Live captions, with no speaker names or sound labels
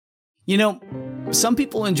You know, some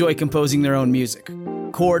people enjoy composing their own music,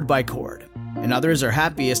 chord by chord, and others are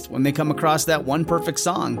happiest when they come across that one perfect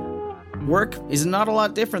song. Work is not a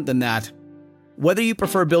lot different than that. Whether you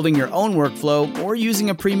prefer building your own workflow or using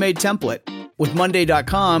a pre-made template, with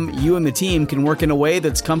Monday.com, you and the team can work in a way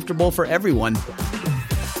that's comfortable for everyone.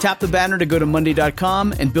 Tap the banner to go to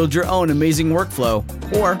Monday.com and build your own amazing workflow,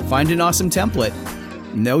 or find an awesome template.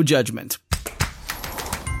 No judgment.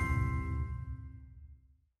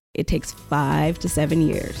 It takes 5 to 7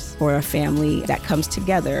 years for a family that comes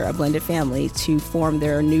together, a blended family, to form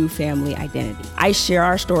their new family identity. I share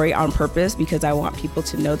our story on purpose because I want people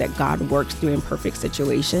to know that God works through imperfect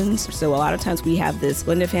situations. So a lot of times we have this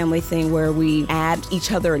blended family thing where we add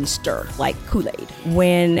each other and stir, like Kool-Aid.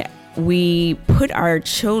 When we put our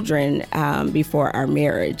children before our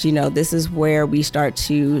marriage, this is where we start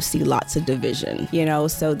to see lots of division,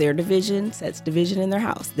 so their division sets division in their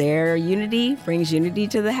house. Their unity brings unity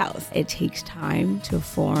to the house. It takes time to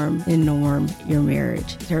form and norm your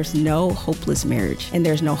marriage. There's no hopeless marriage and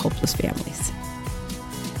there's no hopeless families.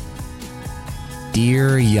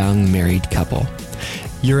 Dear young married couple,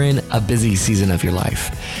 you're in a busy season of your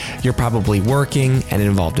life. You're probably working and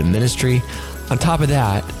involved in ministry. On top of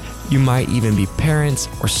that, you might even be parents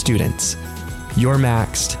or students. You're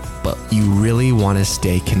maxed, but you really want to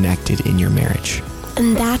stay connected in your marriage.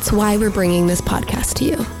 And that's why we're bringing this podcast to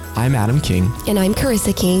you. I'm Adam King. And I'm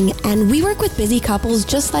Carissa King, and we work with busy couples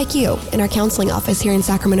just like you in our counseling office here in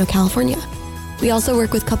Sacramento, California. We also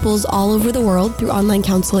work with couples all over the world through online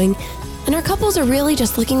counseling, and our couples are really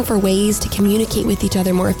just looking for ways to communicate with each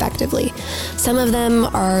other more effectively. Some of them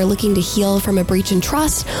are looking to heal from a breach in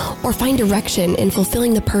trust or find direction in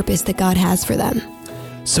fulfilling the purpose that God has for them.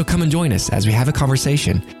 So come and join us as we have a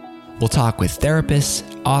conversation. We'll talk with therapists,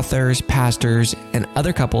 authors, pastors, and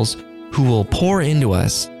other couples who will pour into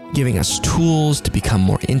us, giving us tools to become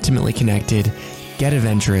more intimately connected, get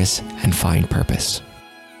adventurous, and find purpose.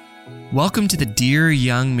 Welcome to the Dear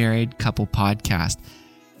Young Married Couple podcast.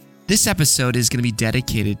 This episode is going to be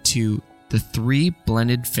dedicated to the 3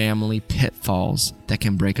 blended family pitfalls that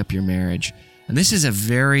can break up your marriage. And this is a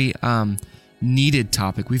very needed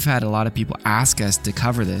topic. We've had a lot of people ask us to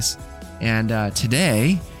cover this. And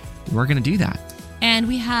today, we're going to do that. And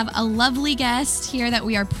we have a lovely guest here that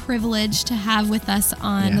we are privileged to have with us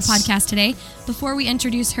on the podcast today. Before we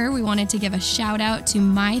introduce her, we wanted to give a shout out to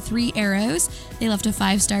My 3 Arrows. They left a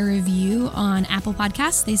 5-star review on Apple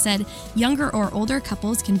Podcasts. They said, younger or older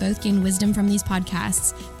couples can both gain wisdom from these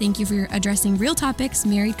podcasts. Thank you for addressing real topics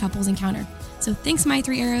married couples encounter. So thanks, My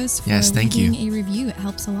 3 Arrows, for leaving a review. It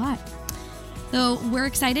helps a lot. So we're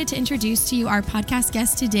excited to introduce to you our podcast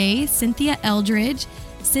guest today, Cynthia Eldridge.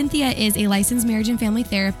 Cynthia is a licensed marriage and family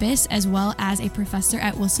therapist as well as a professor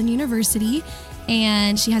at Wilson University,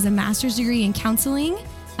 and she has a master's degree in counseling,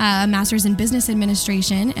 a master's in business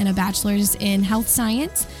administration, and a bachelor's in health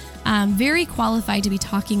science. Very qualified to be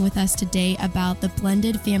talking with us today about the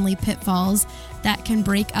blended family pitfalls that can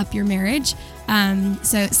break up your marriage.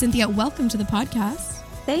 So Cynthia, welcome to the podcast.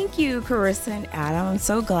 Thank you, Carissa and Adam. I'm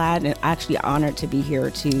so glad and actually honored to be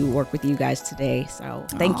here to work with you guys today. So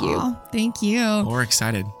thank you. Thank you. We're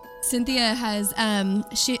excited. Cynthia has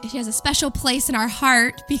she has a special place in our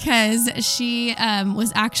heart because she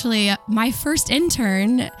was actually my first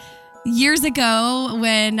intern years ago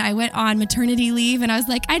when I went on maternity leave, and I was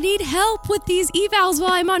like, I need help with these evals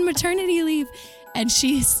while I'm on maternity leave. And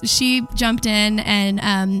she jumped in,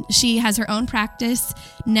 and she has her own practice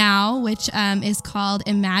now, which is called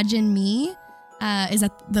Imagine Me. Is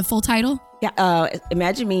that the full title? Yeah,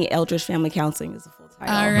 Imagine Me, Eldridge Family Counseling is the full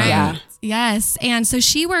title. All right. Yeah. Yes. And so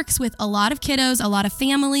she works with a lot of kiddos, a lot of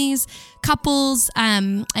families, couples,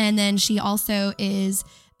 and then she also is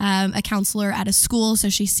a counselor at a school. So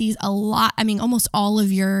she sees a lot. I mean, almost all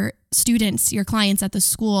of your students, your clients at the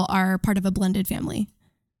school are part of a blended family.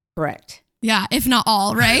 Correct. Yeah, if not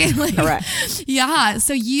all, right? Correct. Yeah.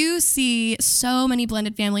 So you see so many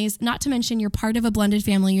blended families, not to mention you're part of a blended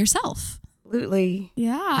family yourself. Absolutely.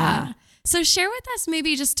 Yeah. So share with us,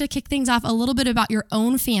 maybe just to kick things off, a little bit about your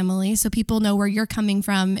own family so people know where you're coming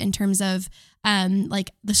from in terms of like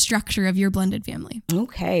the structure of your blended family.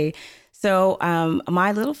 Okay. So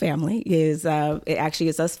my little family is, it actually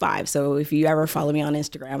is us 5. So if you ever follow me on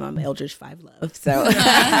Instagram, I'm Eldridge 5 Love. So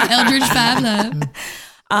Eldridge 5 Love.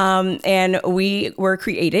 And we were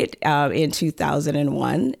created in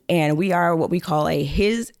 2001, and we are what we call a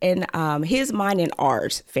his, mine, and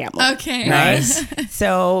ours family. Okay. Right? Nice.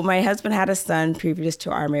 So my husband had a son previous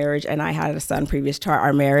to our marriage, and I had a son previous to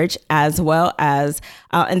our marriage, as well as,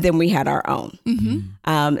 and then we had our own.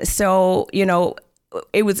 Mm-hmm. So,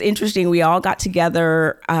 it was interesting. We all got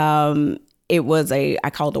together It was I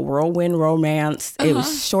called it a whirlwind romance. It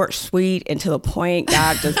was short, sweet, and to the point.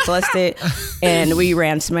 God just blessed it. And we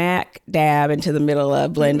ran smack dab into the middle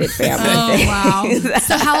of blended family. Oh, wow.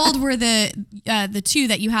 So how old were the two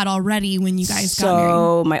that you had already when you guys got married?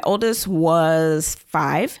 So my oldest was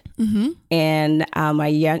 5. And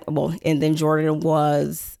and then Jordan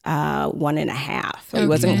was 1.5. So he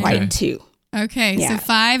wasn't quite 2. Okay, so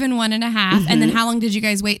 5 and 1.5. And then how long did you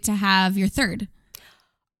guys wait to have your third?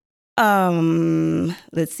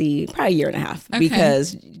 Let's see, probably 1.5 years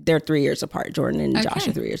because they're 3 years apart. Jordan and Josh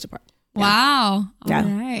are 3 years apart. Wow. All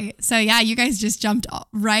right. So you guys just jumped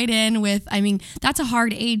right in with, I mean, that's a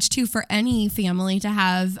hard age too for any family to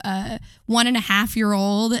have a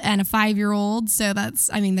 1.5-year-old and a 5-year-old. So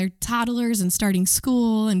they're toddlers and starting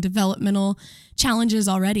school and developmental challenges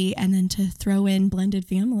already. And then to throw in blended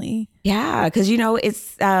family. Yeah. Cause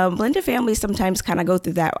it's blended families sometimes kind of go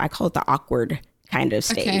through that. I call it the awkward kind of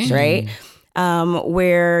stage, right?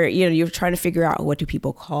 Where, you're trying to figure out what do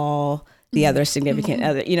people call the other significant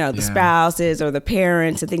other, the spouses or the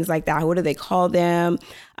parents and things like that. What do they call them?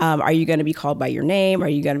 Are you going to be called by your name? Are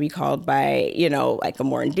you going to be called by, like a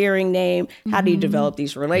more endearing name? How do you develop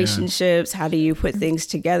these relationships? How do you put things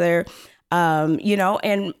together?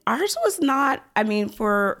 And ours was not,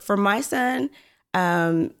 for my son,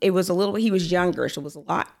 it was he was younger, so it was a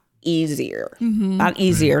lot easier,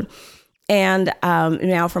 And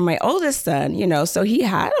now for my oldest son, so he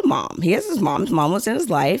had a mom. He has his mom. His mom was in his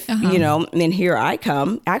life, and then here I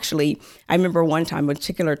come. Actually, I remember one time, a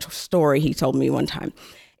particular story he told me one time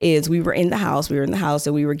is we were in the house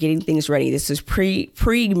and we were getting things ready. This is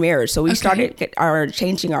pre-marriage. So we started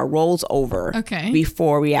changing our roles over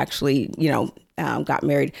before we actually, got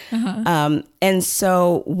married. And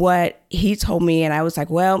so what he told me, and I was like,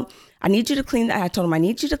 well, I need you to clean. I told him, I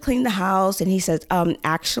need you to clean the house. And he says,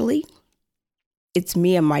 actually, it's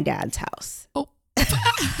me and my dad's house. Oh.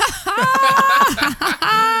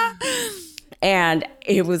 And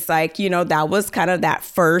it was like, that was kind of that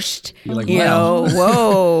first,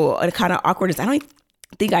 whoa, kind of awkwardness. I don't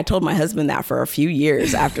think I told my husband that for a few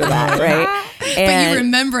years after that, right? But you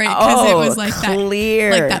remember it because it was like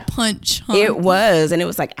clear. That punch. Huh? It was. And it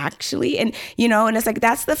was like, actually, and it's like,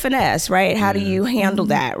 that's the finesse, right? How do you handle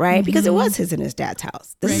that, right? Because it was his and his dad's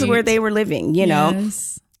house. This is where they were living, know?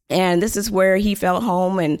 And this is where he felt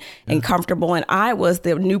home and comfortable. And I was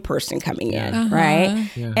the new person coming in, right?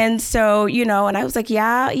 Yeah. And so, and I was like,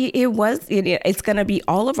 it's going to be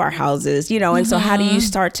all of our houses, and so how do you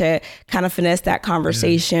start to kind of finesse that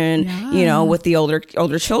conversation, with the older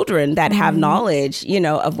children that have knowledge,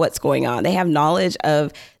 of what's going on. They have knowledge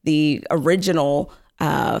of the original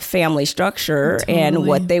family structure and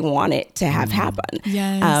what they wanted to have happen.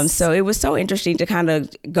 Yes. So it was so interesting to kind of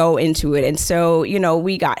go into it. And so,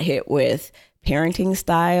 we got hit with parenting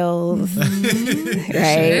styles,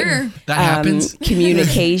 right? Sure. That happens.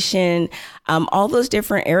 Communication, all those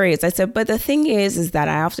different areas. I said, but the thing is that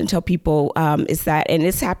I often tell people is that, and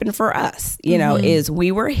it's happened for us, is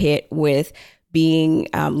we were hit with being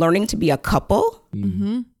learning to be a couple,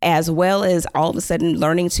 as well as all of a sudden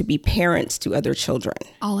learning to be parents to other children,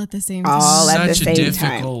 all at the same time. Such a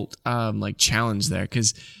difficult challenge there,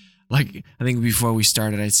 because I think before we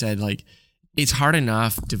started, I said it's hard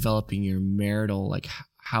enough developing your marital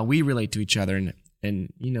how we relate to each other and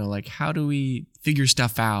how do we figure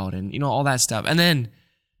stuff out and all that stuff, and then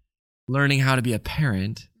learning how to be a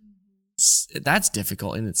parent. That's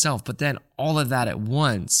difficult in itself, but then all of that at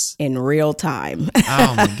once in real time.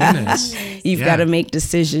 Oh my goodness. You've got to make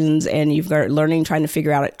decisions, and you've got trying to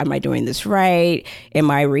figure out, am I doing this right?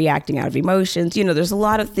 Am I reacting out of emotions? There's a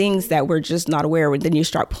lot of things that we're just not aware of. Then you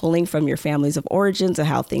start pulling from your families of origins and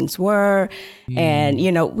how things were. And,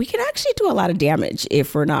 we can actually do a lot of damage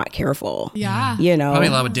if we're not careful. Yeah. Probably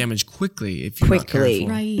a lot of damage quickly if you're not careful.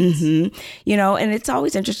 Right. And it's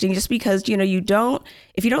always interesting just because,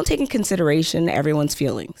 if you don't take in consideration everyone's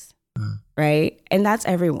feelings, right? And that's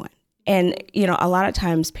everyone. And, a lot of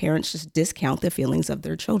times parents just discount the feelings of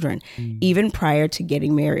their children, even prior to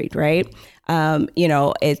getting married, right?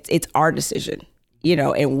 It's our decision,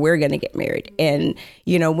 and we're going to get married. And,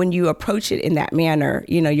 when you approach it in that manner,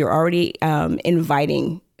 you're already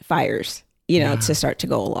inviting fires, to start to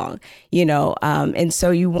go along, and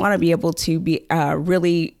so you want to be able to be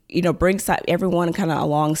really, bring everyone kind of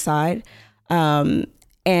alongside,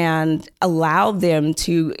 and allow them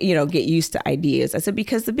to, get used to ideas. I said,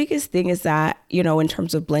 because the biggest thing is that, in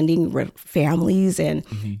terms of blending families and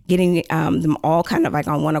getting them all kind of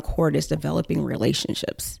on one accord is developing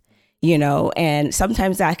relationships, and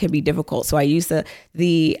sometimes that can be difficult. So I use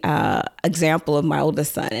the example of my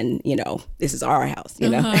oldest son, and, this is our house,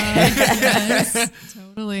 Yes,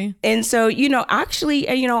 totally. And so, actually,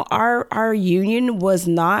 our union was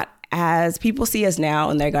not as people see us now,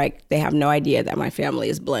 and they're like, they have no idea that my family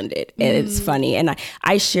is blended. And it's funny. And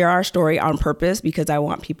I share our story on purpose because I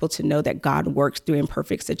want people to know that God works through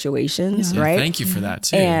imperfect situations, right? Thank you for that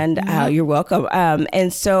too. And you're welcome.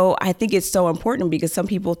 And so I think it's so important because some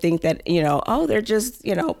people think that, they're just,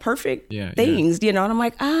 perfect things, and I'm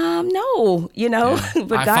like, no,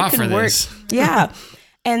 but God can work. Yeah.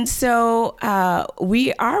 And so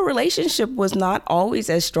our relationship was not always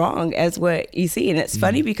as strong as what you see. And it's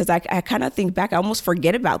funny because I kind of think back, I almost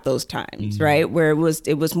forget about those times, right? Where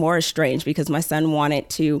it was more estranged because my son wanted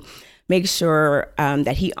to make sure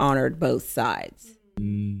that he honored both sides.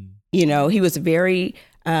 He was very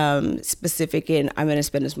specific in, I'm going to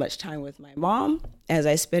spend as much time with my mom as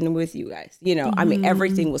I spend with you guys. I mean,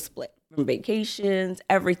 everything was split from vacations,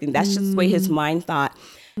 everything. That's just the way his mind thought.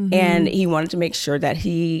 And he wanted to make sure that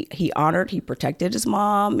he protected his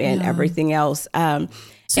mom and everything else.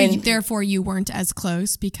 So therefore you weren't as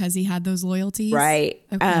close because he had those loyalties? Right.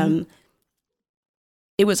 Okay.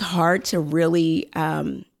 It was hard to really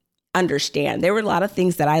understand. There were a lot of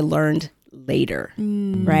things that I learned later,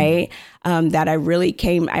 right? That I really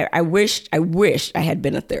I wish I had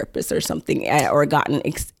been a therapist or something, or gotten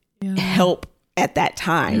help at that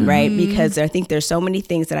time, right? Because I think there's so many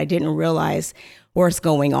things that I didn't realize what's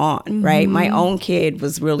going on, right? My own kid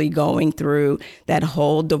was really going through that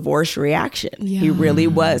whole divorce reaction. He really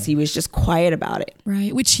was. He was just quiet about it.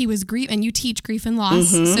 Right, which he was grieving, and you teach grief and loss,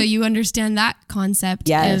 so you understand that concept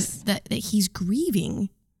of that he's grieving.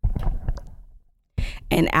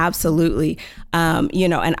 And absolutely,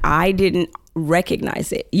 and I didn't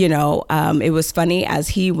recognize it. It was funny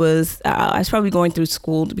as I was probably going through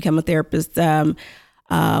school to become a therapist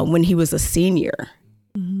when he was a senior.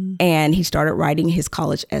 And he started writing his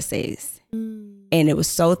college essays. And it was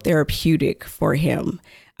so therapeutic for him.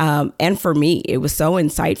 And for me, it was so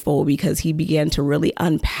insightful because he began to really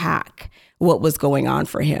unpack what was going on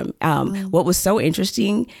for him. What was so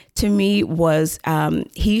interesting to me was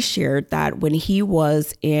he shared that when he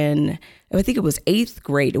was in, I think it was 8th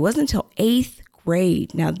grade. It wasn't until 8th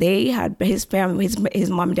grade. Now they had his family, his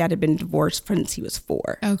mom and dad had been divorced since he was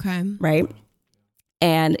 4. Okay. Right.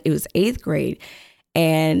 And it was 8th grade.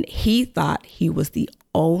 And he thought he was the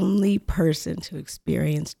only person to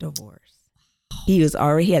experience divorce. He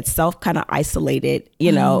had self kind of isolated,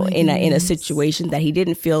 in a situation that he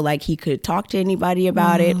didn't feel like he could talk to anybody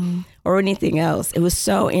about it or anything else. It was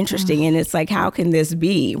so interesting. And it's like, how can this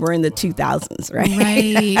be? We're in the 2000s, right?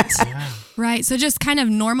 Right. Right. So just kind of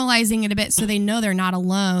normalizing it a bit so they know they're not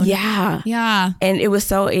alone. Yeah. Yeah. And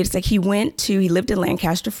it's like he lived in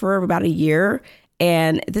Lancaster for about a year.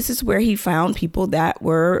 And this is where he found people that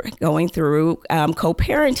were going through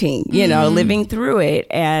co-parenting, living through it.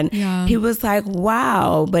 And he was like,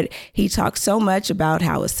 wow. But he talked so much about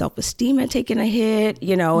how his self-esteem had taken a hit,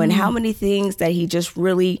 and how many things that he just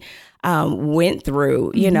really went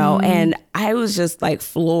through, and I was just like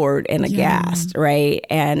floored and aghast, right?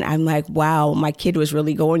 And I'm like, wow, my kid was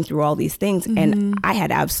really going through all these things. And I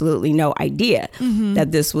had absolutely no idea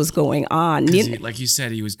that this was going on. Like you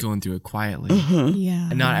said, he was going through it quietly. Yeah.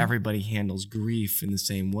 And not everybody handles grief in the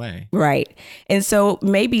same way. Right. And so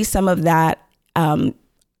maybe some of that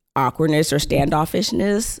awkwardness or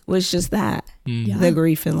standoffishness was just that, the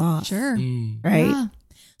grief and loss. Sure. Right. Yeah.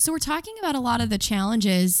 So we're talking about a lot of the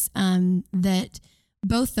challenges that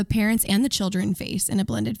both the parents and the children face in a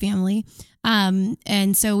blended family.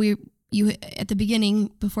 And so you at the beginning,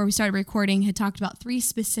 before we started recording, had talked about 3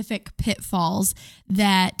 specific pitfalls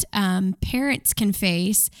that parents can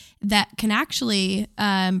face that can actually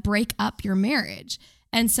break up your marriage.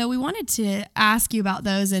 And so we wanted to ask you about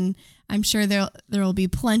those, and I'm sure there will be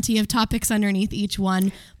plenty of topics underneath each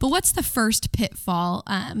one. But what's the first pitfall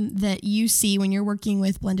that you see when you're working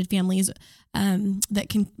with blended families that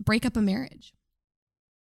can break up a marriage?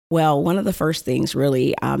 Well, one of the first things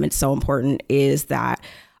really, it's so important, is that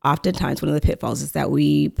oftentimes one of the pitfalls is that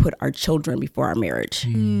we put our children before our marriage.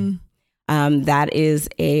 That is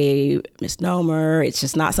a misnomer. It's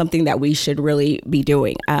just not something that we should really be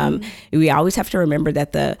doing. We always have to remember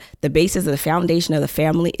that the basis of the foundation of the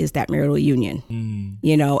family is that marital union,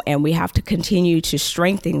 and we have to continue to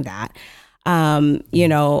strengthen that, and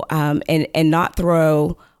not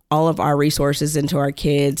throw all of our resources into our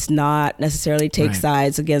kids, not necessarily take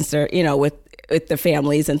sides against their, with the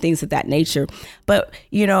families and things of that nature. But,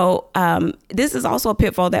 this is also a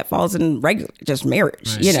pitfall that falls in regular, just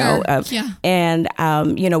marriage, and,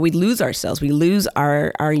 we lose ourselves. We lose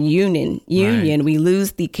our union. Right. We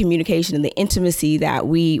lose the communication and the intimacy that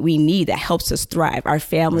we need that helps us thrive. Our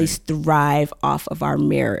families thrive off of our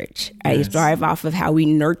marriage. Yes. Thrive off of how we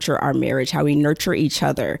nurture our marriage, how we nurture each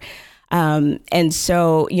other. And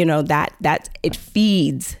so, that it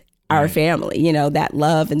feeds our family, that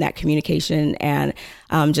love and that communication and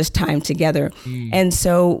just time together. And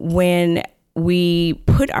so when we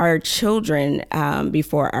put our children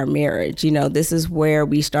before our marriage, this is where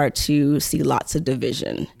we start to see lots of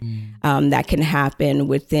division that can happen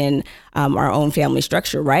within our own family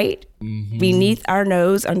structure, right? Beneath our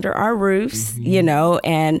nose, under our roofs,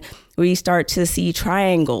 and we start to see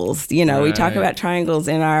triangles. We talk about triangles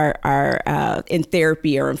in our in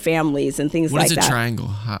therapy or in families and things like that. What is a triangle?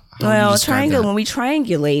 Well, a triangle, when we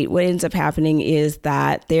triangulate, what ends up happening is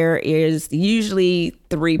that there is usually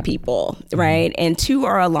 3 people, right? And 2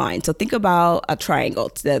 are aligned. So think about a triangle.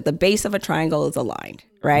 The base of a triangle is aligned,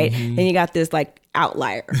 right? Then you got this like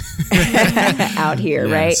outlier out here,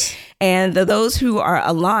 right? And those who are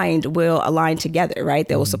aligned will align together, right?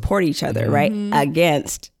 They will support each other, right?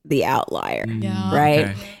 Against the outlier, right?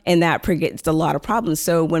 Okay. And that creates a lot of problems.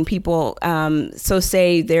 So when people, so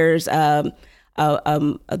say there's the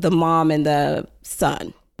mom and the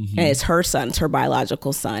son, and it's her son, it's her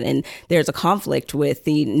biological son, and there's a conflict with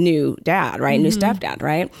the new dad, right? New stepdad,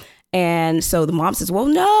 right? And so the mom says, well,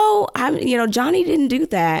 no, Johnny didn't do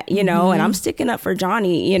that, and I'm sticking up for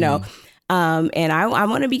Johnny, and I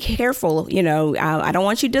want to be careful, I don't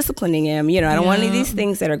want you disciplining him, I don't want any of these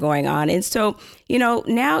things that are going on. And so,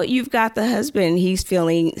 now you've got the husband, he's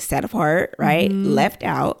feeling set apart, right? Left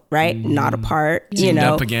out, right? Not a part,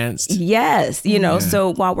 up against. Yes.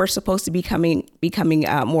 So while we're supposed to be becoming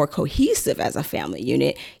more cohesive as a family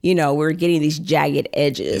unit, we're getting these jagged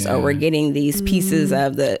edges or we're getting these pieces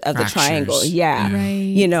of the triangle. Yeah.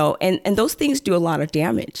 Right. And those things do a lot of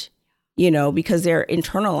damage. Because they're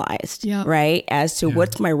internalized, right? As to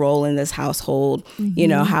what's my role in this household,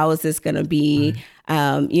 how is this going to be,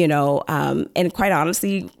 and quite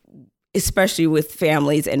honestly, especially with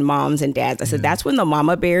families and moms and dads, I said, that's when the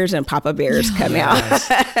mama bears and papa bears come out.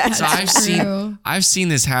 So I've seen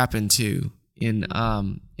this happen too in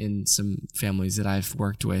some families that I've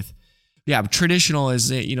worked with. Yeah. Traditional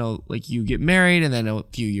is, like you get married and then a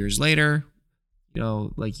few years later,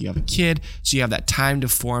 like you have a kid, so you have that time to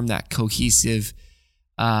form that cohesive,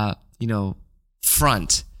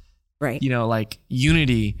 front, right? Like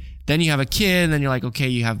unity. Then you have a kid, and then you're like, okay,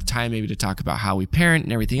 you have time maybe to talk about how we parent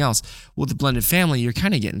and everything else. With the blended family, you're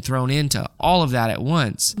kind of getting thrown into all of that at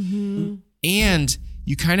once, and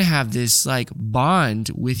you kind of have this like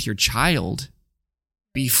bond with your child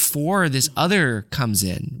before this other comes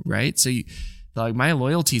in, right? So like my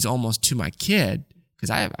loyalty is almost to my kid.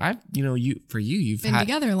 Because you've been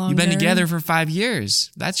together longer. You've been together for 5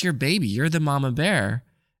 years. That's your baby. You're the mama bear.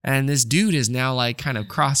 And this dude is now like kind of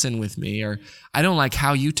crossing with me, or I don't like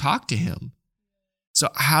how you talk to him. So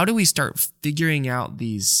how do we start figuring out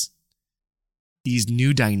these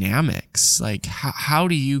new dynamics? Like how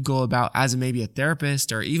do you go about, as maybe a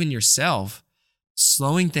therapist or even yourself,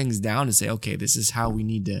 slowing things down and say, okay, this is how we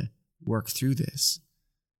need to work through this?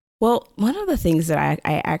 Well, one of the things that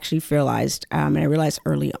I actually realized, and I realized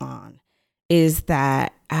early on, is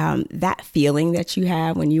that that feeling that you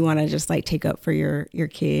have when you want to just like take up for your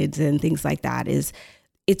kids and things like that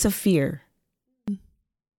it's a fear,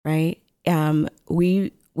 right?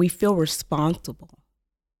 We feel responsible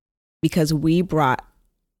because we brought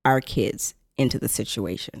our kids into the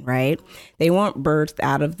situation, right? They weren't birthed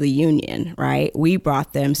out of the union, right? We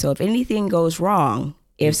brought them. So if anything goes wrong,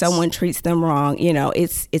 if someone treats them wrong,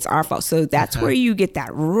 it's our fault. So that's where you get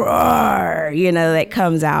that roar, that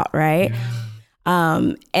comes out, right?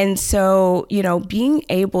 Yeah. And so, being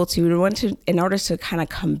able to, in order to kind of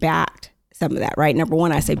combat some of that, right? Number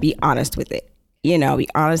one, I say be honest with it. Be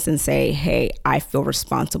honest and say, hey, I feel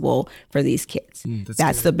responsible for these kids.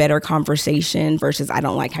 That's the better conversation versus I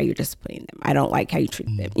don't like how you're disciplining them. I don't like how you treat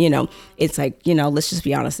them. It's like, let's just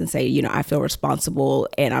be honest and say, I feel responsible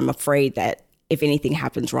and I'm afraid that if anything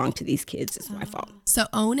happens wrong to these kids, it's my fault. So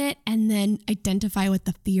own it and then identify what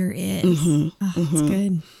the fear is. That's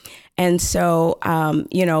good. And so,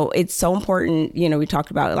 it's so important, we talked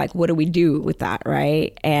about like, what do we do with that?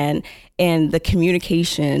 Right. And the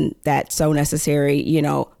communication that's so necessary,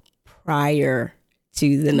 prior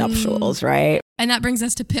to the nuptials. Right. And that brings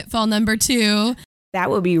us to pitfall number 2. That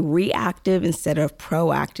would be reactive instead of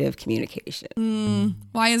proactive communication.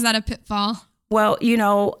 Why is that a pitfall? Well,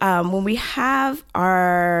 when we have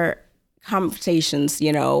our conversations,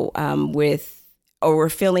 or we're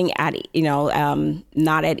feeling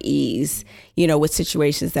not at ease, with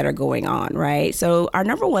situations that are going on, right? So our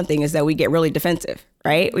number one thing is that we get really defensive,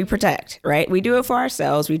 right? We protect, right? We do it for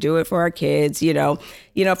ourselves. We do it for our kids,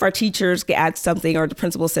 if our teachers add something or the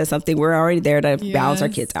principal says something, we're already there to balance our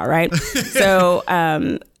kids out, right? So,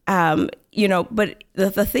 but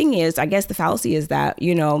the thing is, I guess the fallacy is that,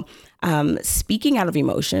 speaking out of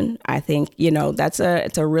emotion, I think,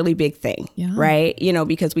 it's a really big thing, right?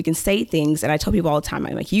 Because we can say things, and I tell people all the time,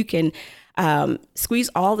 I'm like, you can squeeze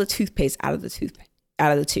all the toothpaste out of the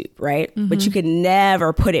tube, right? But you can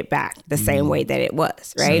never put it back the same way that it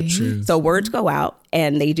was, right? So words go out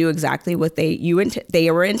and they do exactly what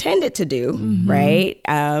they were intended to do, right?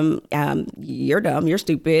 You're dumb, you're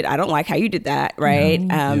stupid, I don't like how you did that, right?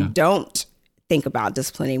 Don't think about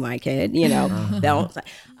disciplining my kid, don't,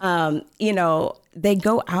 they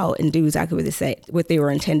go out and do exactly what they were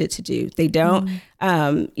intended to do. They don't,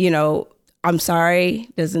 I'm sorry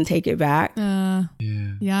doesn't take it back. So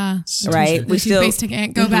right. We still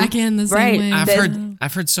can't go back in the same way.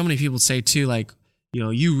 I've heard so many people say too, like,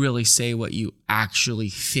 you really say what you actually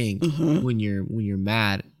think when you're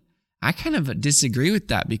mad. I kind of disagree with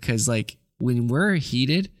that because like when we're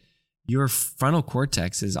heated, your frontal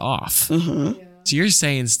cortex is off. So you're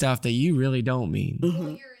saying stuff that you really don't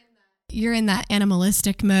mean. You're in that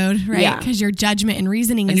animalistic mode, right? Because your judgment and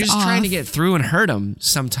reasoning is off. You're just trying to get through and hurt them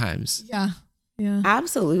sometimes. Yeah.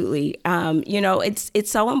 Absolutely.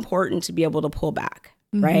 It's so important to be able to pull back,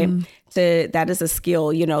 right? So that is a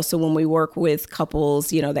skill, so when we work with couples,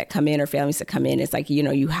 that come in or families that come in, it's like,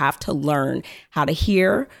 you have to learn how to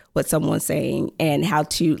hear what someone's saying and how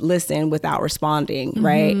to listen without responding,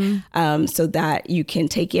 right? So that you can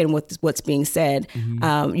take in what's being said,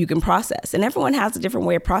 you can process. And everyone has a different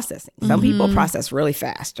way of processing. Some people process really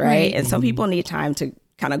fast, right? And some people need time to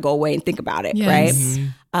kind of go away and think about it, right?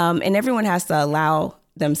 And everyone has to allow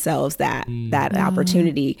themselves that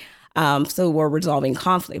opportunity. So we're resolving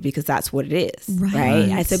conflict because that's what it is, right?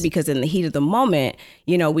 I said because in the heat of the moment,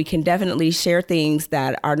 we can definitely share things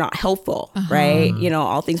that are not helpful, right?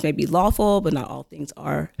 All things may be lawful, but not all things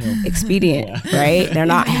are expedient, right? They're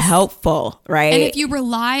not helpful, right? And if you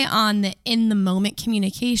rely on the in the moment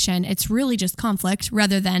communication, it's really just conflict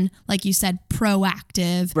rather than, like you said,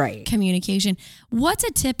 proactive communication. What's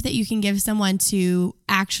a tip that you can give someone to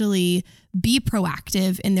actually be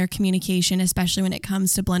proactive in their communication, especially when it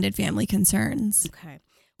comes to blended family concerns? Okay.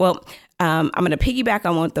 Well, I'm going to piggyback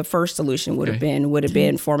on what the first solution would have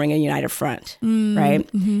been forming a united front, right?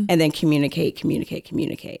 And then communicate,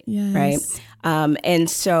 right? And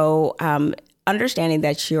so understanding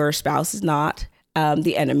that your spouse is not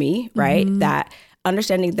the enemy, right? That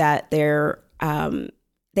understanding that they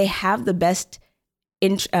have the best,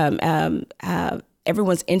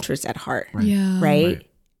 everyone's interests at heart, right?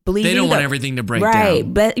 They don't want everything to break down.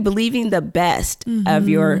 Right. But believing the best of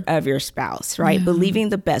your spouse, right? Believing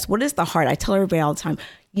the best. What is the heart? I tell everybody all the time,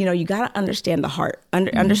 you got to understand the heart.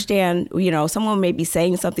 Understand, someone may be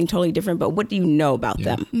saying something totally different, but what do you know about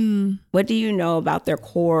them? What do you know about their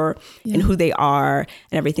core and who they are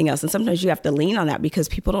and everything else? And sometimes you have to lean on that because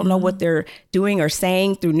people don't know what they're doing or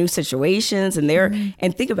saying through new situations. And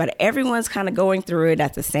and think about it, everyone's kind of going through it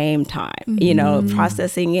at the same time,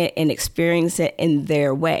 processing it and experiencing it in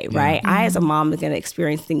their way, right? I, as a mom, am going to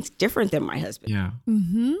experience things different than my husband.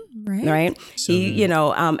 Right.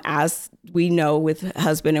 So, as we know with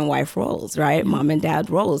husband and wife roles, right? Mom and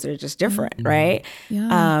dad roles are just different, right?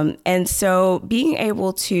 And so being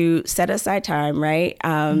able to set aside time, right?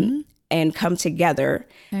 And come together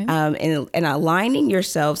and aligning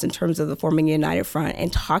yourselves in terms of the forming a united front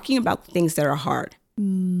and talking about things that are hard,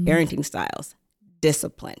 parenting styles,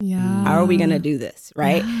 discipline. How are we going to do this,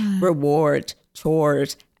 right? Rewards,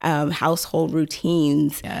 chores, household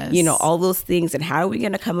routines, all those things. And how are we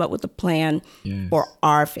going to come up with a plan for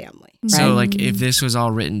our family? Right? So like if this was all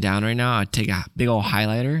written down right now, I'd take a big old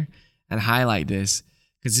highlighter and highlight this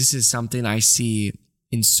because this is something I see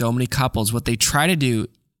in so many couples. What they try to do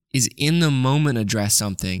is in the moment address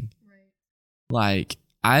something. Like,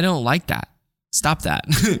 I don't like that. Stop that.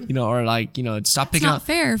 Or like, stop picking up. It's not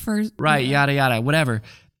fair for... Right, yada, yada, whatever.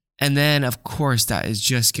 And then, of course, that is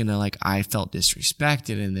just going to like, I felt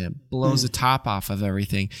disrespected and it blows the top off of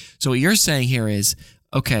everything. So what you're saying here is,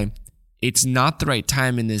 okay, it's not the right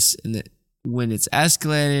time when it's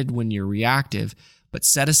escalated, when you're reactive, but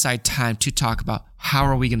set aside time to talk about how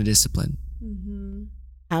are we going to discipline?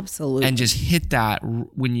 Absolutely. And just hit that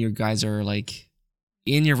when you guys are like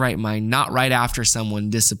in your right mind, not right after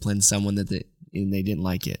someone disciplines someone that and they didn't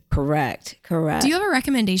like it. Correct. Do you have a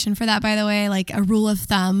recommendation for that, by the way? Like a rule of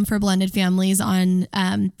thumb for blended families on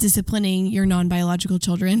disciplining your non-biological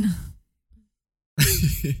children?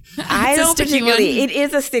 It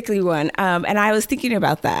is a sticky one. And I was thinking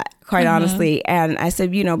about that, quite honestly. And I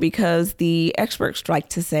said, because the experts like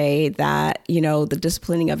to say that, the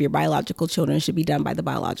disciplining of your biological children should be done by the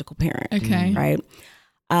biological parent. Okay. Right.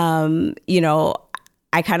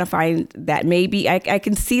 I kind of find that maybe I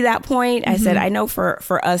can see that point. I said, I know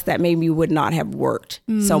for us that maybe would not have worked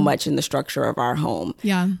so much in the structure of our home.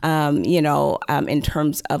 Yeah. In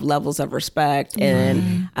terms of levels of respect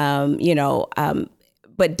and,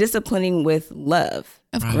 but disciplining with love.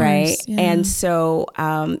 Of course, right. Yeah. And so,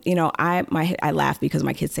 I laugh because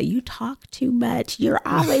my kids say, you talk too much. You're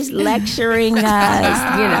always lecturing us,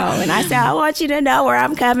 and I say, I want you to know where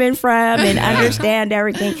I'm coming from and understand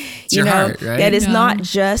everything, it's your heart, right? That is not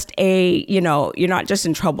just you're not just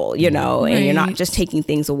in trouble, and you're not just taking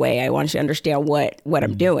things away. I want you to understand what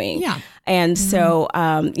I'm doing. Yeah. And so,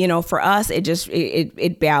 for us,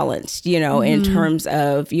 it balanced, in terms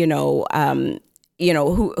of,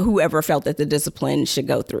 whoever felt that the discipline should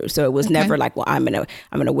go through. So it was never like, well, I'm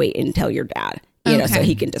gonna wait and tell your dad, so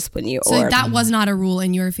he can discipline you. So that was not a rule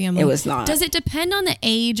in your family. It was not. Does it depend on the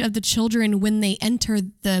age of the children when they enter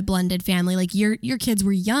the blended family? Like your kids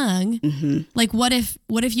were young. Mm-hmm. Like what if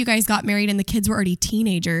you guys got married and the kids were already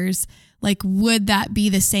teenagers? Like, would that be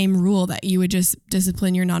the same rule that you would just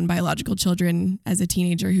discipline your non-biological children as a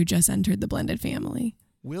teenager who just entered the blended family?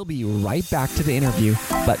 We'll be right back to the interview,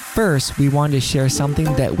 but first we wanted to share something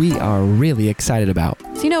that we are really excited about.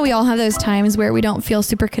 So, we all have those times where we don't feel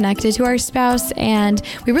super connected to our spouse and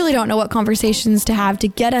we really don't know what conversations to have to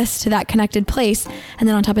get us to that connected place. And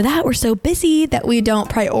then on top of that, we're so busy that we don't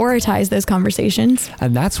prioritize those conversations.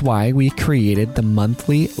 And that's why we created the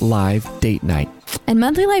monthly live date night. And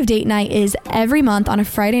monthly live date night is every month on a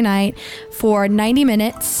Friday night for 90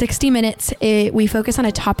 minutes, 60 minutes. We focus on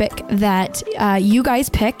a topic that you guys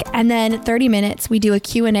pick. And then 30 minutes, we do a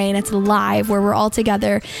Q&A and it's live where we're all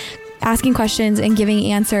together asking questions and giving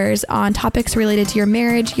answers on topics related to your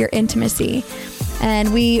marriage, your intimacy.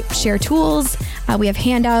 And we share tools. We have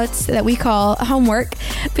handouts that we call homework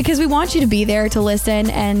because we want you to be there to listen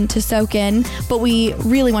and to soak in, but we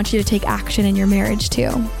really want you to take action in your marriage too.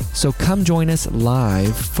 So come join us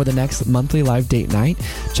live for the next monthly live date night.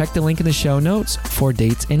 Check the link in the show notes for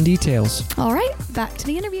dates and details. All right, back to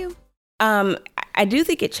the interview. I do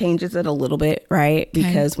think it changes it a little bit, right? Okay.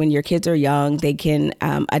 Because when your kids are young, they can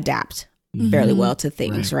adapt fairly well to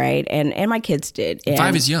things, right? And my kids did. And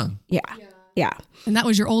 5 is young. Yeah. And that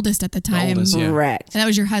was your oldest at the time. Correct. And that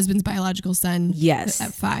was your husband's biological son. Yes.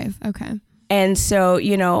 At 5. Okay. And so,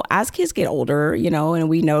 as kids get older, and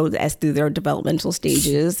we know as through their developmental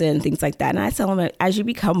stages and things like that. And I tell them as you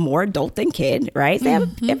become more adult than kid, right? They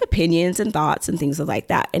have opinions and thoughts and things like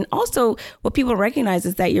that. And also what people recognize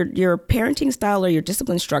is that your parenting style or your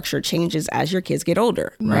discipline structure changes as your kids get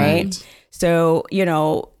older, right? So,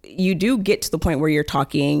 you do get to the point where you're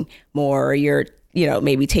talking more, you're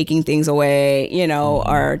maybe taking things away,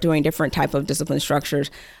 or doing different type of discipline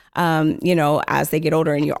structures, as they get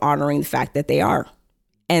older and you're honoring the fact that they are.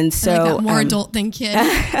 And so I got more adult than kid.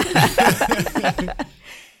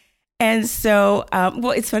 And so,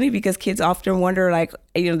 it's funny because kids often wonder,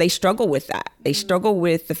 they struggle with that. They struggle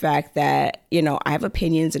with the fact that, I have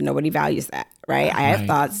opinions and nobody values that, right? I have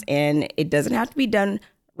thoughts and it doesn't have to be done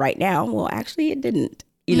right now. Well, actually it didn't.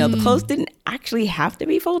 The clothes didn't actually have to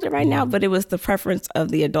be folded right now, but it was the preference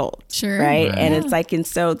of the adult. Sure. Right. And it's and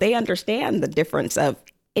so they understand the difference of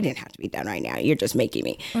it didn't have to be done right now. You're just making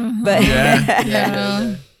me. But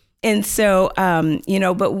and so,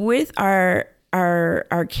 but with our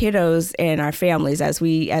kiddos and our families as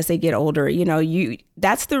they get older,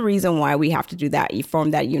 that's the reason why we have to do that. You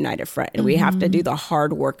form that united front and we have to do the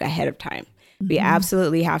hard work ahead of time. We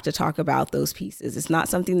absolutely have to talk about those pieces. It's not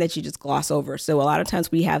something that you just gloss over. So a lot of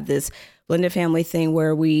times we have this blended family thing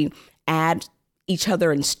where we add each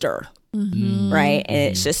other and stir, right? And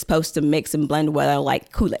it's just supposed to mix and blend well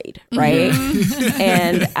like Kool-Aid, right?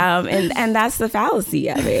 And that's the fallacy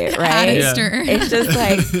of it, right? It's just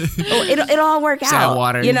like, it'll all work out,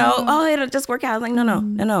 water. It'll just work out. Like,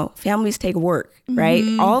 no. Families take work, right?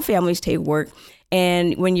 All families take work.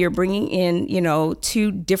 And when you're bringing in,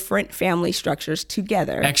 2 different family structures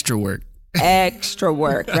together. Extra work,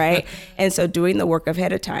 right? And so doing the work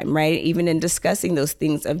ahead of time, right? Even in discussing those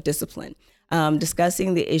things of discipline.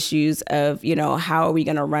 discussing the issues of, how are we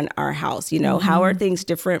going to run our house? How are things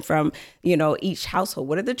different from, each household?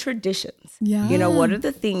 What are the traditions? Yeah. What are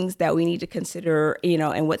the things that we need to consider,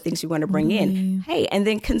 and what things we want to bring in? Hey, and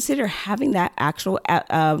then consider having that actual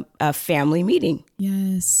family meeting.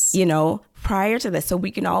 Yes. Prior to that, so we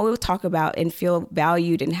can always talk about and feel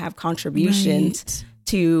valued and have contributions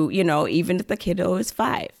to, even if the kiddo is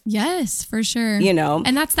 5. Yes, for sure.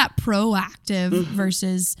 And that's that proactive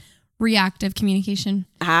versus reactive communication.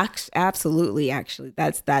 Absolutely. Actually,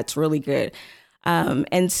 that's really good.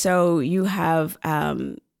 And so you have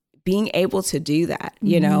being able to do that,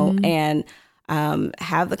 and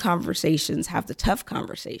have the conversations, have the tough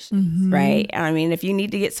conversations, right? I mean, if you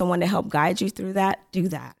need to get someone to help guide you through that, do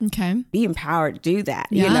that. Okay. Be empowered to do that.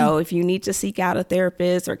 Yeah. If you need to seek out a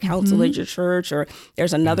therapist or counsel at your church, or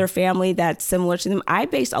there's another family that's similar to them. I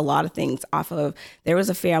based a lot of things off of, there was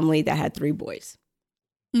a family that had 3 boys.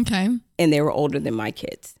 Okay. And they were older than my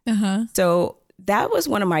kids. Uh-huh. So that was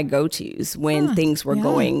one of my go-tos when things were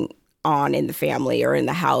going on in the family or in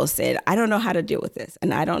the house, and I don't know how to deal with this,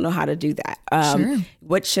 and I don't know how to do that.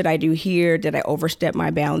 What should I do here? Did I overstep my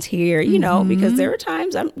bounds here? Because there are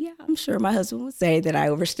times I'm sure my husband would say that I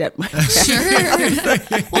overstepped my bounds.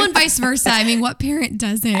 Sure. Well, and vice versa. I mean, what parent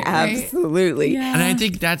doesn't? Absolutely. Right? Yeah. And I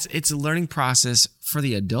think it's a learning process for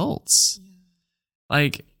the adults.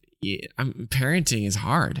 Like, parenting is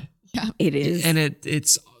hard. Yeah. It is. And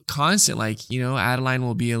it's constant. Like, Adeline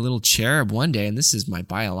will be a little cherub one day, and this is my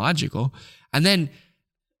biological. And then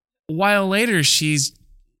a while later,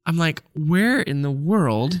 I'm like, where in the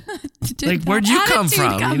world, where'd you come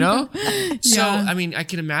from, So, I mean, I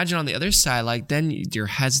can imagine on the other side, like, then you're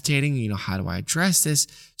hesitating, how do I address this?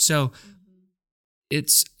 So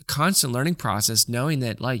it's a constant learning process, knowing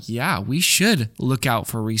that, like, we should look out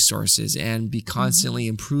for resources and be constantly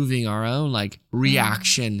improving our own,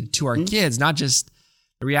 reaction to our kids, not just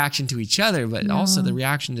the reaction to each other, but also the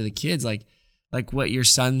reaction to the kids, like what your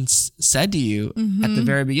son said to you at the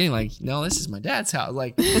very beginning, like, no, this is my dad's house.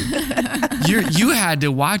 Like, you had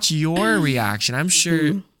to watch your reaction. I'm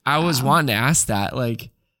sure I was wanting to ask that,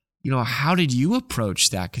 like, how did you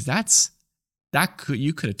approach that? Because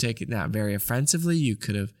you could have taken that very offensively. You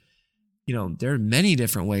could have, there are many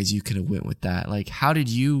different ways you could have went with that. Like, how did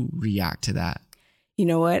you react to that? You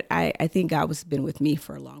know what? I think God has been with me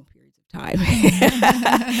for a long period of time.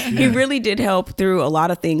 He really did help through a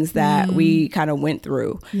lot of things that we kind of went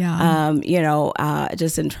through. Yeah.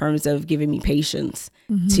 Just in terms of giving me patience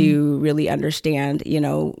to really understand,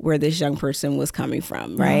 where this young person was coming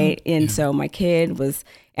from, right? And so my kid was,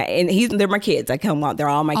 and they're my kids. I come out, they're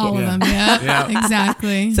all my kids. All of them, yeah.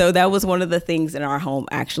 Exactly. So that was one of the things in our home,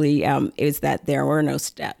 actually, is that there were no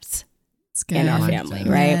steps in our family,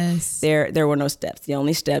 right? Yes. There were no steps. The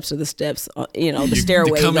only steps are the steps, the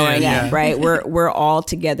stairway going up, right? We're all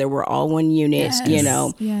together. We're all one unit,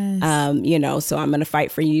 Yes. So I'm going to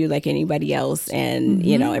fight for you like anybody else. And,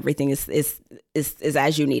 everything is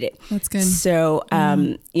as you need it. That's good. So,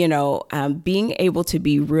 being able to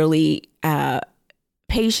be really,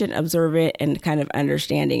 patient, observant, and kind of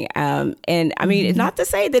understanding. And I mean, not to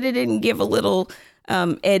say that it didn't give a little,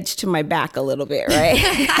 edge to my back a little bit,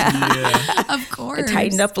 right? Of course. It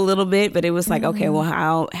tightened up a little bit, but it was like, okay,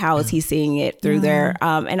 well, how is he seeing it through there?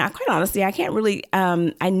 And I quite honestly, I can't really,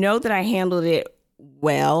 I know that I handled it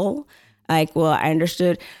well. I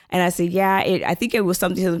understood. And I said, I think it was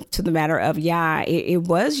something to the matter of, it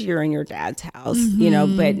was you're in your dad's house,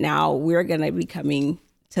 but now we're going to be coming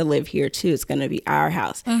to live here too. It's going to be our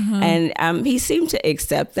house. And he seemed to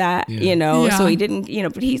accept that, so he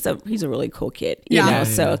didn't, but he's a really cool kid,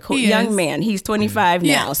 so a cool young man. He's 25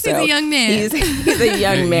 now. So he's a young man. He's a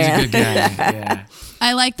young man. He's a good guy.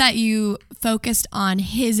 I like that you focused on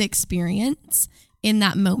his experience in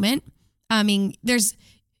that moment. I mean,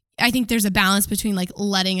 I think there's a balance between like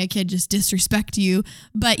letting a kid just disrespect you,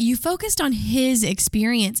 but you focused on his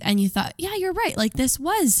experience and you thought, yeah, you're right. Like this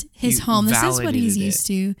was his home. This is what he's used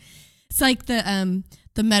to. It's like the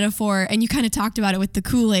metaphor, and you kind of talked about it with the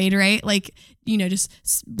Kool-Aid, right? Like, just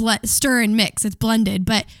stir and mix. It's blended,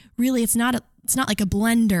 but really it's not like a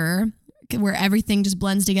blender where everything just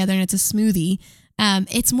blends together and it's a smoothie.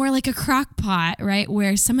 It's more like a crock pot, right?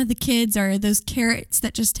 Where some of the kids are those carrots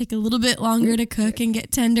that just take a little bit longer to cook and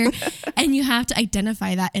get tender. And you have to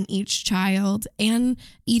identify that in each child, and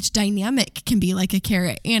each dynamic can be like a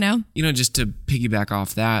carrot, Just to piggyback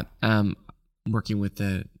off that, working with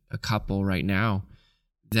a couple right now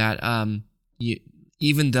that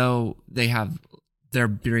even though they're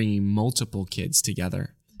bringing multiple kids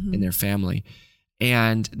together in their family,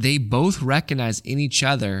 and they both recognize in each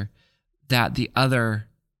other that the other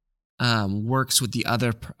works with the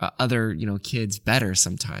other kids better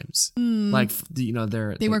sometimes. Like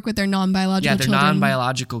they work with their non-biological their children.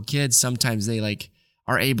 non-biological kids. Sometimes they like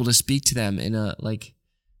are able to speak to them in a like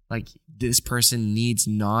this person needs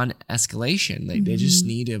non-escalation. Like they just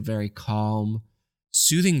need a very calm,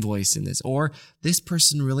 soothing voice in this, or this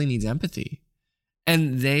person really needs empathy,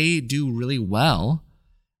 and they do really well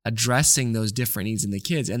addressing those different needs in the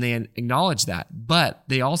kids, and they acknowledge that, but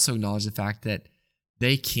they also acknowledge the fact that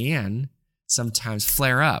they can sometimes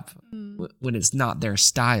flare up when it's not their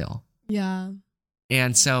style. Yeah.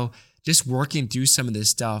 And so just working through some of this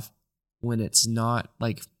stuff when it's not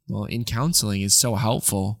in counseling is so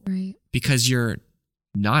helpful, right? Because you're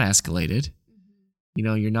not escalated,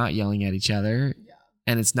 you're not yelling at each other,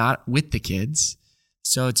 and it's not with the kids.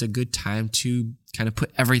 So it's a good time to kind of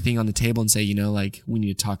put everything on the table and say, we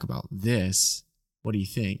need to talk about this. What do you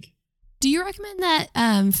think? Do you recommend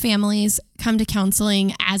that families come to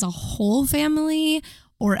counseling as a whole family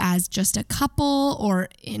or as just a couple, or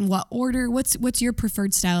in what order? What's your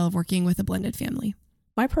preferred style of working with a blended family?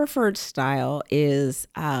 My preferred style is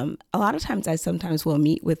a lot of times I sometimes will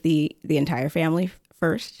meet with the entire family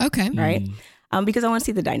first. Okay. Right? Because I want to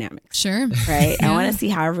see the dynamics. Sure. Right. I want to see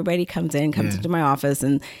how everybody comes into my office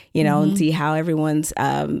and, and see how everyone's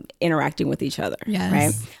interacting with each other. Yes.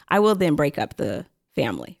 Right. I will then break up the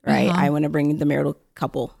family. Right. I want to bring the marital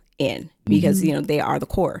couple in because, they are the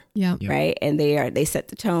core. Yeah. Right. And they set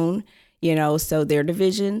the tone, so their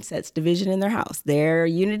division sets division in their house. Their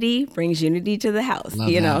unity brings unity to the house,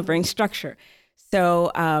 brings structure.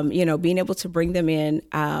 So, being able to bring them in,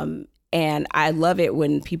 and I love it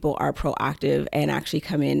when people are proactive and actually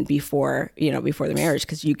come in before the marriage,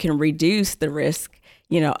 because you can reduce the risk,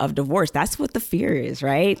 of divorce. That's what the fear is,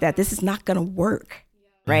 right? That this is not going to work,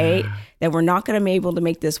 right? That we're not going to be able to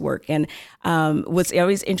make this work. And what's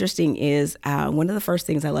always interesting is one of the first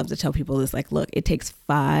things I love to tell people is look, it takes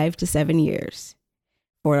 5 to 7 years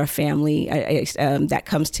for a family that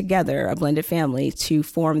comes together, a blended family, to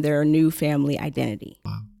form their new family identity.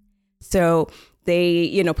 Wow. So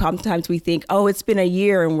they, sometimes we think, oh, it's been a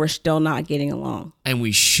year and we're still not getting along. And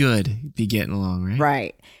we should be getting along, right?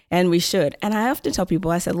 Right. And we should. And I often tell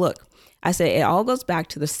people, I said, it all goes back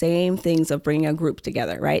to the same things of bringing a group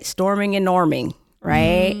together, right? Storming and norming,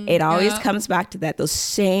 right? It always comes back to that. Those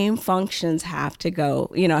same functions have to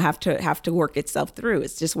go, have to work itself through.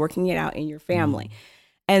 It's just working it out in your family.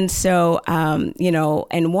 And so,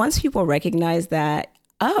 and once people recognize that,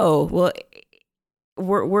 oh, well,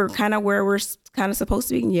 we're kind of where we're kind of supposed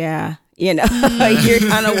to be. Yeah. You're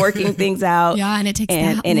kind of working things out. Yeah. And it takes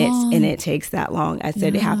that long. It takes that long. I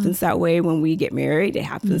said, it happens that way when we get married. It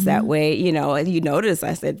happens that way. And you notice,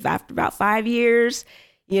 I said, after about 5 years,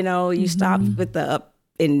 you stop with the up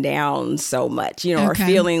and down so much, or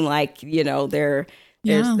feeling like,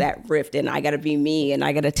 there's that rift, and I got to be me, and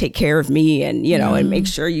I got to take care of me, and, and make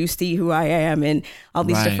sure you see who I am, and all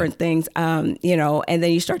these different things, and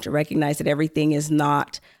then you start to recognize that everything is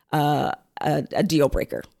not a deal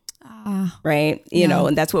breaker. Right.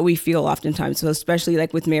 And that's what we feel oftentimes. So especially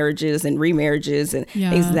with marriages and remarriages and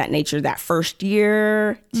things of that nature, that first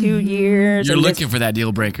year, 2 years. You're looking for that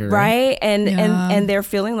deal breaker. Right. And they're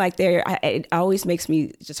feeling like it always makes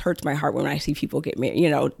me, just hurts my heart when I see people get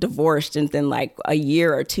married, divorced, and then a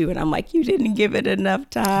year or two. And I'm like, you didn't give it enough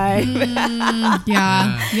time.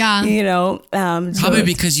 Yeah. Probably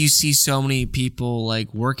because you see so many people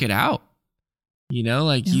work it out.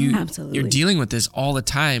 Absolutely. You're dealing with this all the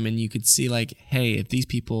time, and you could see hey, if these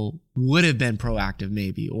people would have been proactive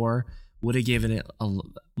maybe, or would have given it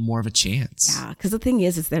more of a chance. Yeah, because the thing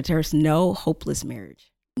is that there's no hopeless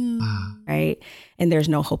marriage, right? And there's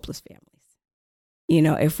no hopeless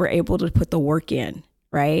families. If we're able to put the work in,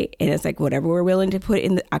 right? And it's whatever we're willing to put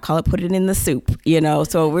in, I call it put it in the soup,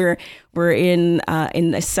 So we're in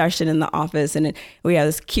a session in the office, and we have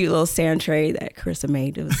this cute little sand tray that Carissa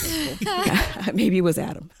made. It was cool. Maybe it was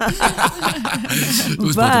Adam. But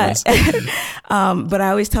I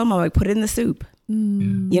always tell them, put it in the soup.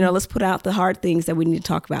 Let's put out the hard things that we need to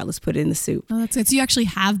talk about. Let's put it in the soup. Oh, that's good. So you actually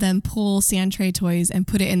have them pull sand tray toys and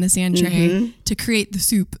put it in the sand tray to create the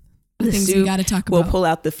soup. The things we got to talk about. We'll pull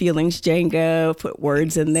out the feelings Jenga, put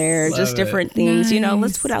words in there, just different things. Nice.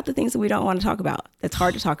 Let's put out the things that we don't want to talk about. That's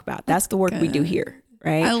hard to talk about. That's the work we do here,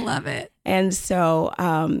 right? I love it. And so,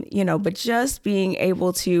 but just being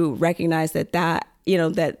able to recognize that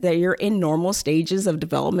you're in normal stages of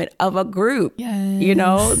development of a group.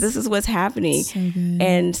 Yes. This is what's happening. So good.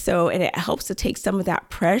 And it helps to take some of that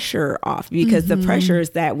pressure off, because the pressure is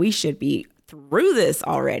that we should be through this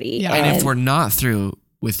already. Yeah. And if we're not through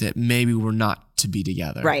with it, maybe we're not to be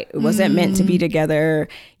together. Right. It wasn't meant to be together.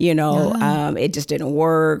 It just didn't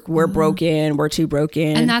work. We're broken. We're too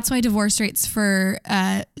broken. And that's why divorce rates for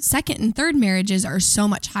second and third marriages are so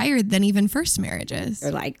much higher than even first marriages.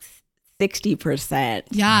 They're like 60%.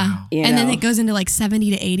 Yeah. Wow. And then it goes into like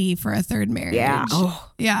 70 to 80 for a third marriage. Yeah.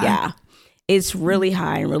 Oh, yeah. It's really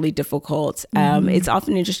high and really difficult. It's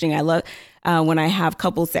often interesting. I love when I have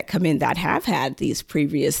couples that come in that have had these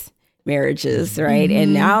previous marriages, right?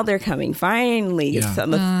 And now they're coming finally,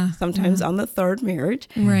 sometimes on the third marriage.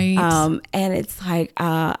 Right. And it's like,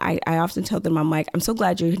 I often tell them, I'm like, I'm so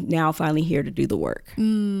glad you're now finally here to do the work.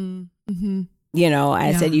 Mm-hmm.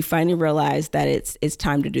 I said, you finally realize that it's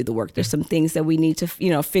time to do the work. There's some things that we need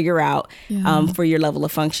to, figure out for your level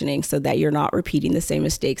of functioning so that you're not repeating the same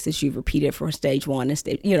mistakes that you've repeated for stage one and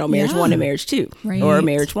marriage one and marriage two, or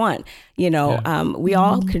marriage one. We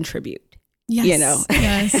all contribute. Yes.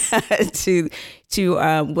 Yes.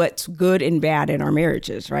 to what's good and bad in our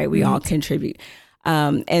marriages, right? We all contribute.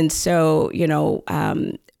 And so,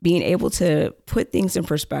 being able to put things in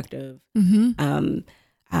perspective,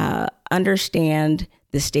 understand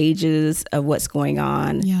the stages of what's going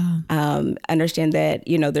on. Understand that,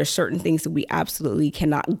 there's certain things that we absolutely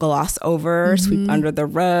cannot gloss over, sweep under the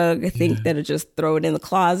rug, think that just throw it in the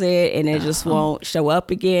closet and it just won't show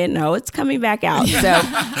up again. No, it's coming back out. So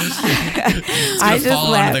I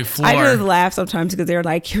just laugh sometimes because they're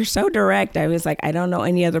like, you're so direct. I was like, I don't know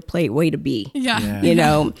any other way to be,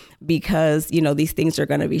 because, these things are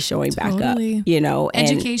going to be showing back up,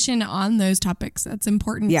 education on those topics. That's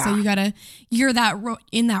important. Yeah. So you're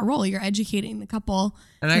in that role, you're educating the couple.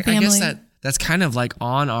 And I guess that's kind of like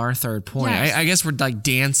on our third point. Yes. I guess we're like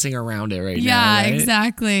dancing around it right now. Yeah, right?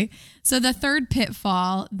 Exactly. So the third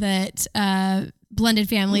pitfall that blended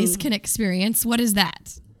families can experience, what is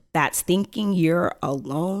that? That's thinking you're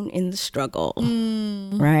alone in the struggle,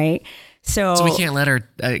 right? So we can't let her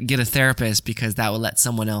get a therapist because that will let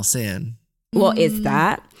someone else in. Well, it's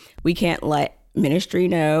that. We can't let ministry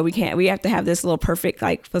know. We have to have this little perfect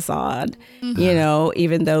like facade,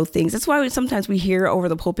 even though that's why sometimes we hear over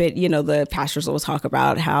the pulpit, the pastors will talk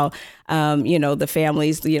about how, the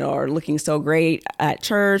families, are looking so great at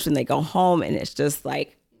church and they go home and it's just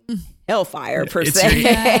like hellfire per se.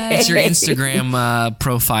 It's your Instagram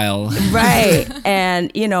profile. Right.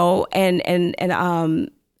 And, and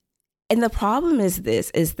the problem is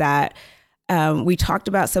that we talked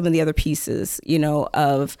about some of the other pieces,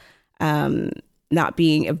 of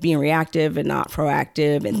being reactive and not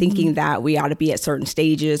proactive and thinking that we ought to be at certain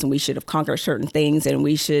stages and we should have conquered certain things and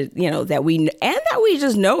we should, that we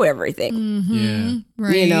just know everything. Yeah.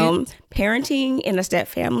 Right. Parenting in a step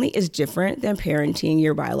family is different than parenting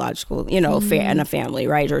your biological, in a family,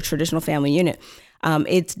 right? Or a traditional family unit.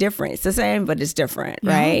 It's different. It's the same, but it's different,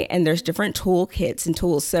 right? And there's different toolkits and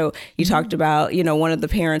tools. So you talked about, one of the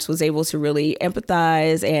parents was able to really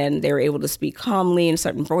empathize and they were able to speak calmly in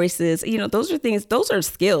certain voices. Those are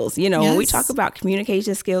skills. When we talk about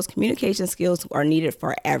communication skills are needed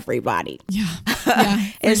for everybody. Yeah.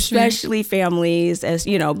 Especially families,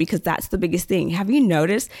 because that's the biggest thing. Have you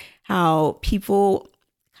noticed how people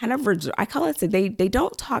kind of, I call it, they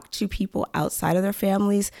don't talk to people outside of their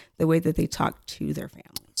families the way that they talk to their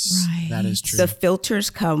families. Right. That is true. The filters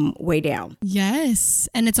come way down. Yes.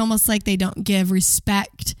 And it's almost like they don't give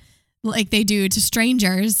respect like they do to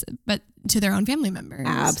strangers, but to their own family members.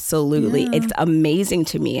 Absolutely. Yeah. It's amazing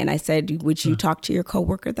to me. And I said, would you talk to your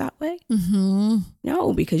coworker that way? Mm-hmm.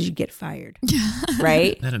 No, because you get fired.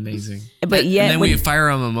 Right? That's amazing. But yet, and then we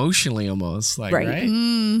fire them emotionally almost, like, right?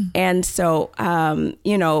 And so,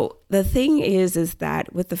 the thing is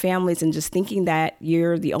that with the families and just thinking that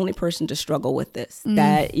you're the only person to struggle with this,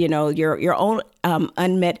 that, your own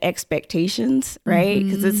unmet expectations, right?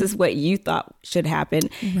 Because this is what you thought should happen.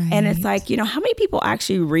 Right. And it's like, how many people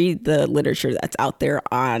actually read the literature that's out there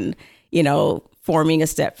on, forming a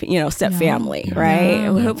step family, right?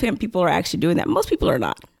 I hope people are actually doing that. Most people are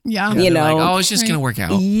not. Yeah. Like, it's just going to work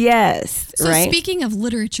out. Yes. So speaking of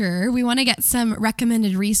literature, we want to get some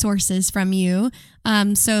recommended resources from you.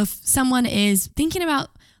 So if someone is thinking about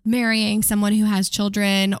marrying someone who has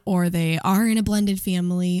children or they are in a blended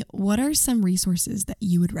family, what are some resources that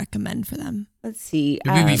you would recommend for them? Let's see.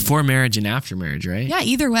 Maybe before marriage and after marriage, right? Yeah,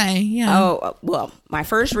 either way. Yeah. Oh, well, my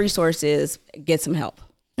first resource is get some help.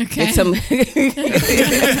 Okay. It's some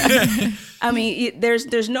I mean,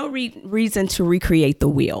 there's no reason to recreate the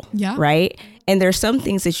wheel, right? And there's some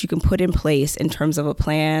things that you can put in place in terms of a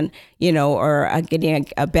plan, or getting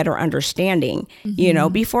a better understanding,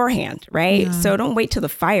 beforehand, right? Yeah. So don't wait till the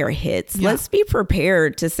fire hits. Yeah. Let's be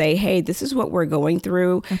prepared to say, hey, this is what we're going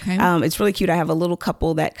through. Okay. It's really cute. I have a little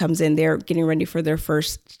couple that comes in there getting ready for their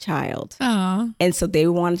first child. Aww. And so they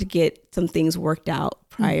wanted to get some things worked out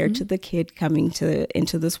prior to the kid coming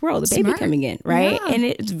into this world, the baby coming in, right? Yeah. And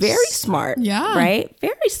it's very smart, right?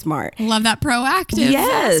 Very smart. Love that proactive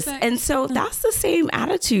aspect. And so that's the same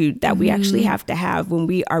attitude that we actually have to have when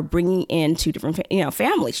we are bringing in two different,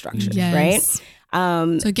 family structures, right?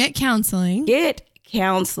 So get counseling. Okay.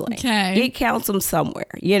 Get counseling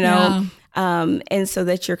somewhere, and so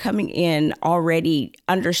that you're coming in already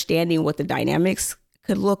understanding what the dynamics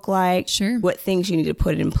could look like, what things you need to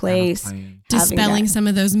put in place, dispelling some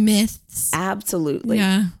of those myths. Absolutely.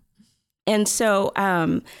 Yeah. And so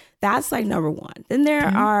that's like number one. Then there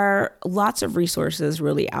are lots of resources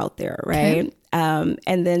really out there, right? Okay.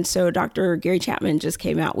 And then so Dr. Gary Chapman just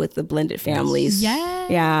came out with the blended families. Yes.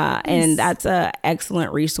 Yeah. And that's an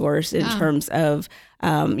excellent resource in terms of,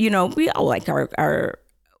 we all like our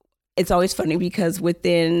it's always funny because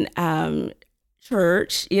within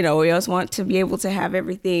church, we always want to be able to have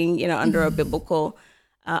everything, under a biblical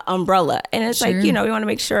umbrella. And it's like, we want to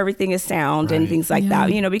make sure everything is sound and things like that,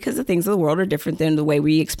 because the things of the world are different than the way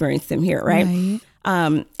we experience them here. Right.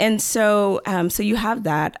 And so you have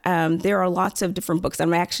that. There are lots of different books.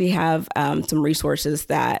 And I actually have some resources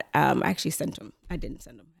that I actually sent them. I didn't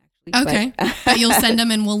send them. Okay. But you'll send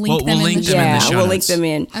them and we'll link them in the show. Yeah, we'll link them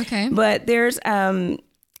in. Okay. But there's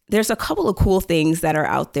a couple of cool things that are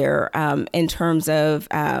out there in terms of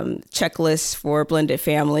checklists for blended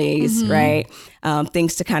families, right?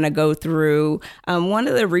 Things to kind of go through. One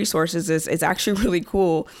of the resources is actually really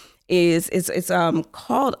cool. It's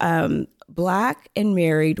called Black and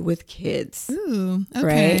Married with Kids. Ooh,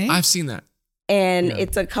 okay. Right? I've seen that. And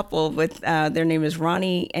it's a couple with their name is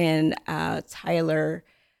Ronnie and Tyler.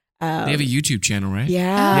 They have a YouTube channel, right?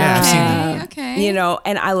 Yeah, I've seen that. Okay.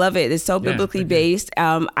 And I love it. It's so biblically based.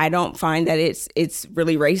 I don't find that it's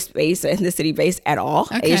really race based, ethnicity based at all.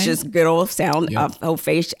 Okay. It's just good old sound, old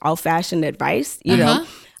fashioned advice.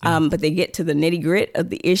 But they get to the nitty grit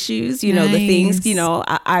of the issues, the things,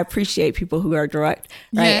 I appreciate people who are direct,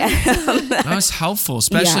 right? That's helpful,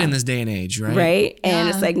 especially in this day and age, right? Right. And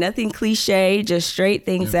it's like nothing cliche, just straight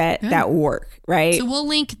things that work, right? So we'll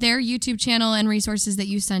link their YouTube channel and resources that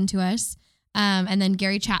you send to us. And then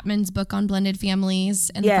Gary Chapman's book on blended families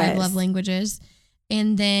and the 5 love languages.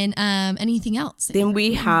 And then anything else? Then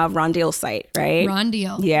we have Rondale's site, right?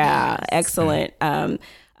 Rondale. Yeah. Yes. Excellent.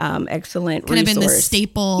 Excellent kind resource. Of been the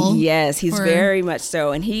staple. Yes, he's very much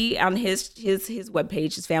so. And he on his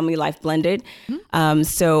webpage is Family Life Blended.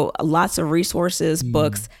 So lots of resources,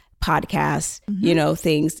 books, podcasts,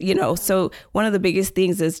 things, so one of the biggest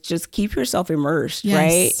things is just keep yourself immersed,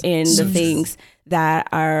 right? In the things that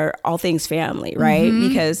are all things family, right?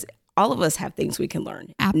 Because all of us have things we can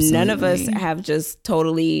learn. Absolutely. None of us have just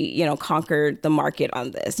totally, conquered the market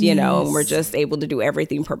on this, and we're just able to do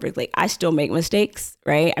everything perfectly. I still make mistakes,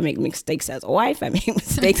 right? I make mistakes as a wife. I make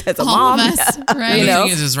mistakes as a mom. All of us, right? The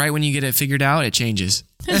thing is right when you get it figured out, it changes.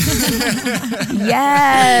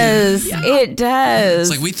 Yes, it does.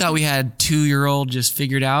 It's like we thought we had 2-year-old just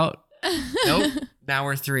figured out. Nope. Now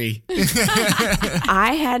we're 3.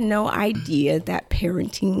 I had no idea that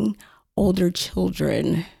parenting older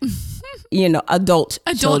children, adult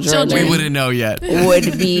children. We wouldn't know yet.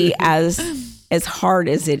 Would be as hard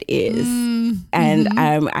as it is. And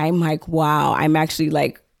I'm like, wow, I'm actually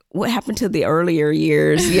like, what happened to the earlier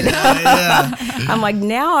years? I'm like,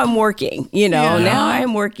 now I'm working, now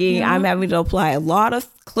I'm working. Yeah. I'm having to apply a lot of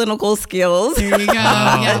clinical skills. There you go.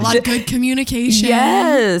 A lot of good communication.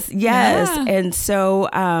 Yes. Yeah. And so,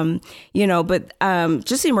 but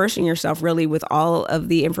just immersing yourself really with all of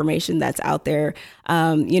the information that's out there,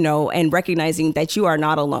 and recognizing that you are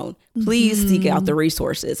not alone. Please seek out the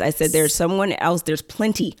resources. I said, there's someone else. There's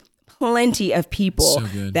plenty of people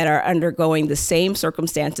that are undergoing the same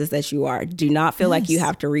circumstances that you are. Do not feel like you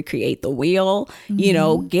have to recreate the wheel.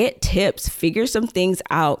 Get tips, figure some things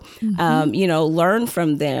out, learn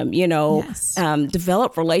from them,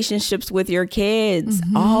 develop relationships with your kids,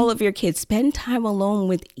 all of your kids. Spend time alone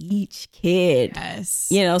with each kid. Yes.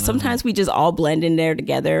 Sometimes we just all blend in there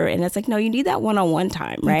together, and it's like, no, you need that one-on-one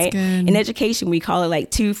time, right? In education, we call it like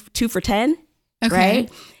 2 for 10, right?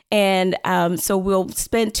 And so we'll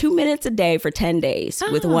spend 2 minutes a day for 10 days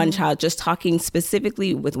with one child, just talking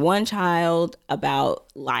specifically with one child about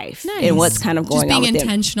life and what's kind of going on with them. Just being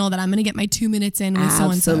intentional that I'm going to get my 2 minutes in with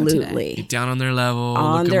so-and-so today. Absolutely. Get down on their level.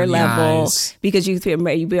 On their level. Because you'd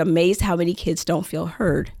be amazed how many kids don't feel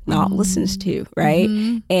heard, not listened to, right?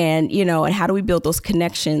 And, and how do we build those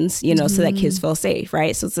connections, so that kids feel safe,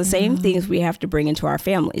 right? So it's the same things we have to bring into our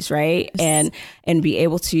families, right? And be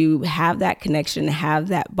able to have that connection, have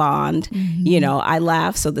that bond. I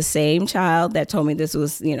laugh. So the same child that told me this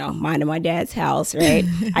was, mine and my dad's house, right?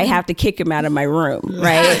 I have to kick him out of my room,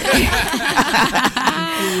 right?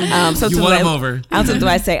 So you want him over. So do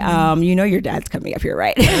I say, your dad's coming up here,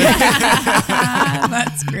 right?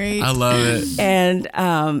 That's great. I love it. And,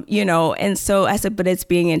 and so I said, but it's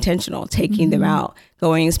being intentional, taking them out,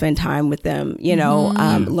 going and spend time with them,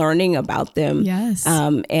 learning about them,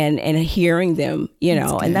 and hearing them,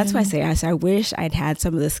 and that's why I say, I wish I'd had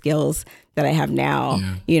some of the skills that I have now,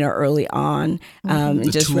 early on, and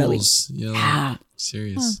the just tools, really,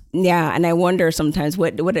 serious. Yeah. And I wonder sometimes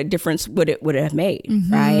what a difference would it have made,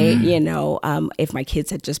 right? If my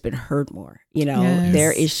kids had just been heard more,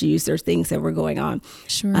 their issues, there's things that were going on.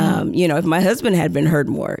 Sure. If my husband had been heard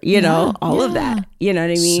more, all of that, you know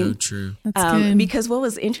what I mean? So true. That's good. Because what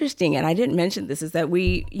was interesting, and I didn't mention this, is that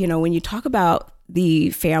we, when you talk about the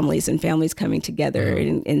families and families coming together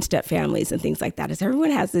in step families and things like that, is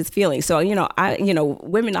everyone has this feeling. So,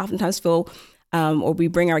 women oftentimes feel, or we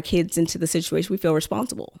bring our kids into the situation, we feel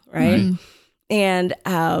responsible, right? And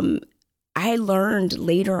I learned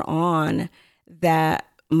later on that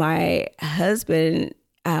my husband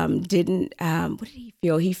didn't, what did he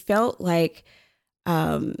feel? He felt like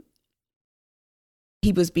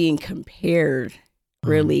he was being compared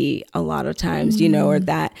really a lot of times, or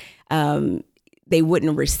that they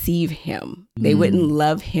wouldn't receive him. They wouldn't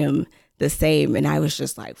love him the same. And I was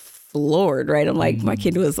just like floored, right? I'm like, my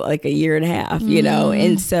kid was like 1.5 years,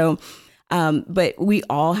 and so, but we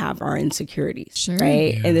all have our insecurities,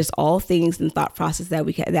 right? Yeah. And there's all things and thought process that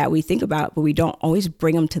we think about, but we don't always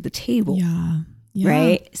bring them to the table.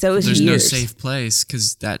 Right. So there's no safe place,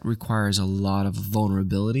 because that requires a lot of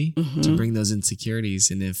vulnerability to bring those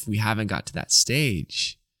insecurities. And if we haven't got to that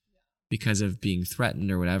stage because of being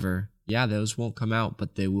threatened or whatever, those won't come out,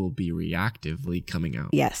 but they will be reactively coming out.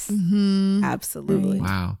 Yes. Absolutely.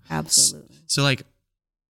 Wow. Absolutely. So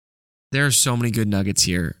there are so many good nuggets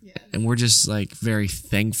here, and we're just very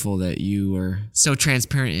thankful that you were so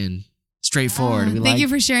transparent and straightforward. Thank you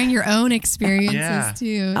for sharing your own experiences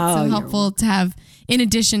too. It's so helpful to have, in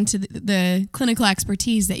addition to the clinical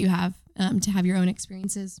expertise that you have, to have your own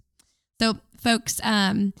experiences. So folks,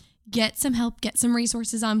 get some help, get some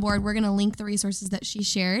resources on board. We're going to link the resources that she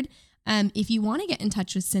shared. If you want to get in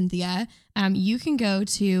touch with Cynthia, you can go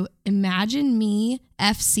to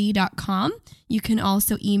imaginemefc.com. You can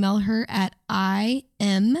also email her at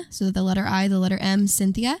so the letter I, the letter M,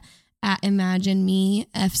 Cynthia at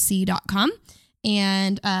imaginemefc.com.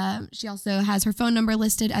 And she also has her phone number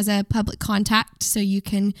listed as a public contact, so you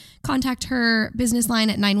can contact her business line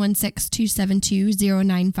at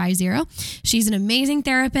 916-272-0950. She's an amazing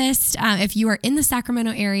therapist. If you are in the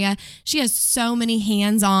Sacramento area, she has so many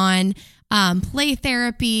hands-on play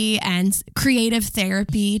therapy and creative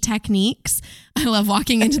therapy techniques. I love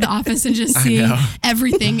walking into the office and just seeing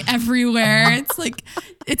everything everywhere.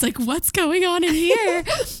 It's like, what's going on in here?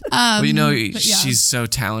 She's so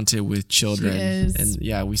talented with children. And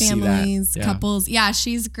we families, see that. Couples. Yeah,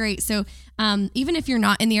 she's great. So even if you're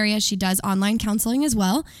not in the area, she does online counseling as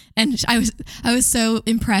well. And I was so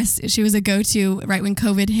impressed. She was a go-to right when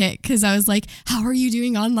COVID hit, because I was like, how are you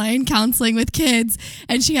doing online counseling with kids?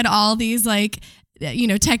 And she had all these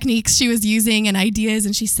techniques she was using and ideas,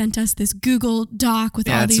 and she sent us this Google Doc with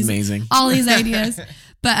all these ideas.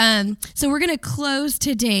 But so we're going to close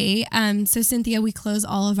today. So Cynthia, we close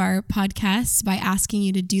all of our podcasts by asking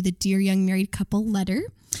you to do the Dear Young Married Couple letter.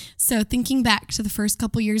 So thinking back to the first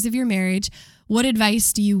couple years of your marriage, what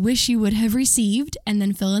advice do you wish you would have received? And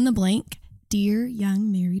then fill in the blank. Dear Young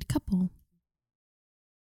Married Couple.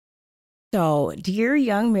 So, dear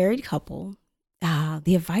young married couple,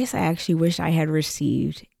 the advice I actually wish I had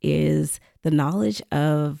received is the knowledge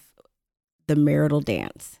of the marital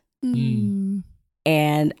dance. And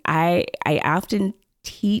I often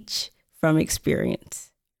teach from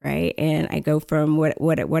experience, right? And I go from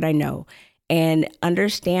what I know, and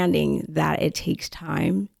understanding that it takes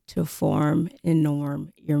time to form and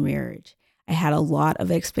norm your marriage. I had a lot of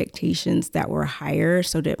expectations that were higher,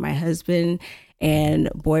 so did my husband, and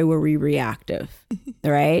boy, were we reactive,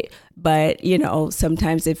 right? But,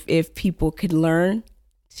 sometimes if people could learn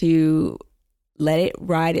to let it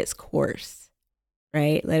ride its course,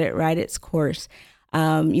 right? Let it ride its course.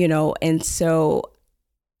 And so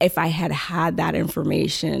if I had had that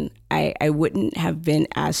information, I wouldn't have been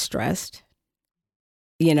as stressed,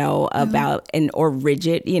 about or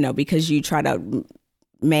rigid, because you try to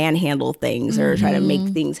manhandle things or try to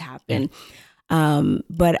make things happen.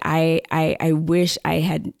 But I wish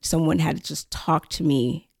someone had just talked to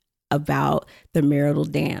me about the marital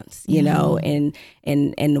dance, and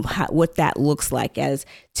what that looks like as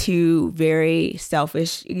two very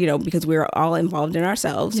selfish, because we're all involved in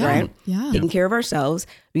ourselves, right? Yeah. Taking care of ourselves,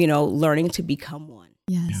 learning to become one.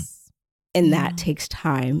 Yes. And that takes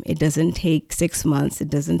time. It doesn't take 6 months. It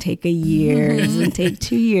doesn't take a year. It doesn't take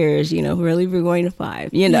 2 years. Really, we're going to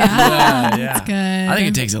 5. Yeah. That's good. I think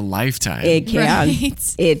it takes a lifetime. It can.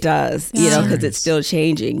 Right. It does. Because it's still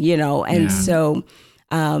changing. And so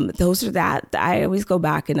those are that. I always go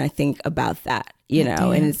back and I think about that.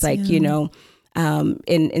 And it's like and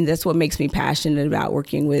that's what makes me passionate about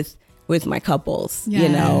working with my couples,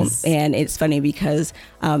 and it's funny because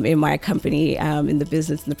in my company, in the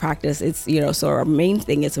business and the practice, it's, so our main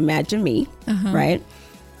thing is imagine me, right?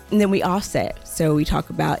 And then we offset. So we talk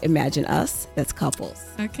about imagine us, that's couples.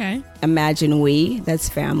 Okay. Imagine we, that's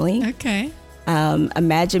family. Okay.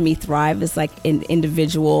 Imagine me thrive is like an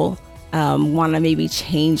individual, want to maybe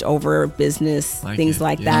change over business, things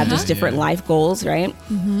like that, just different life goals, right?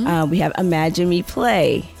 We have imagine me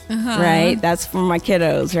play. Right? That's for my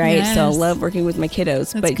kiddos, right? Yes. So I love working with my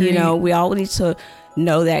kiddos. But, great. We all need to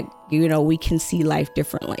know that, we can see life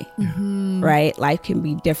differently, right? Life can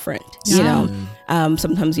be different,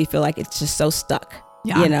 Sometimes you feel like it's just so stuck,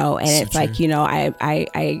 and so it's true. Like,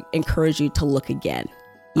 I encourage you to look again,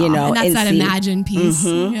 and that's and that see. imagine piece.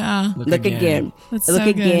 Yeah. Look again. That's look so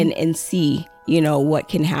again good. and see, what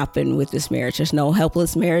can happen with this marriage. There's no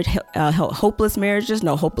hopeless marriages,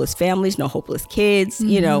 no hopeless families, no hopeless kids.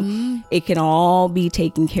 It can all be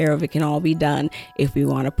taken care of. It can all be done if we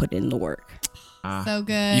want to put in the work. So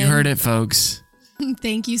good. You heard it, folks.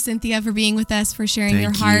 Thank you, Cynthia, for being with us, for sharing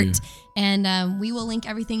your heart. And we will link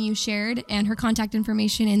everything you shared and her contact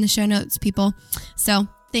information in the show notes, people. So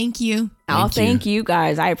thank you. Thank you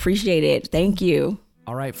guys. I appreciate it. Thank you.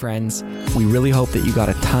 All right, friends, we really hope that you got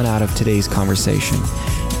a ton out of today's conversation.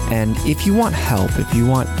 And if you want help, if you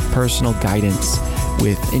want personal guidance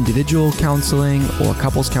with individual counseling or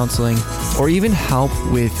couples counseling, or even help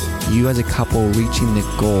with you as a couple reaching the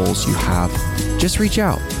goals you have, just reach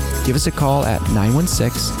out. Give us a call at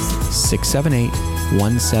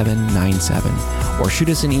 916-678-1797 or shoot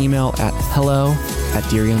us an email at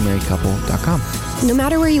hello@dearyoungmarriedcouple.com. No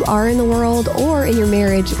matter where you are in the world or in your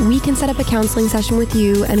marriage, we can set up a counseling session with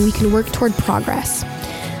you and we can work toward progress.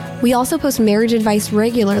 We also post marriage advice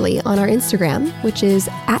regularly on our Instagram, which is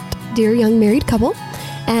 @dearyoungmarriedcouple,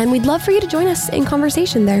 and we'd love for you to join us in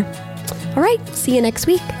conversation there. All right, see you next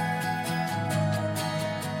week.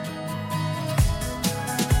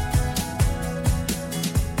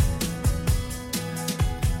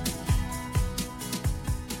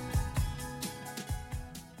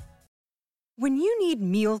 When you need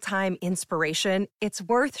mealtime inspiration, it's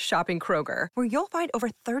worth shopping Kroger, where you'll find over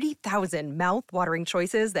 30,000 mouth-watering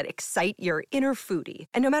choices that excite your inner foodie.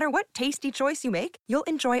 And no matter what tasty choice you make, you'll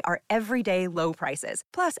enjoy our everyday low prices,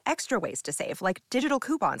 plus extra ways to save, like digital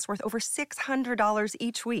coupons worth over $600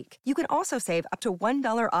 each week. You can also save up to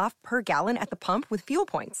 $1 off per gallon at the pump with fuel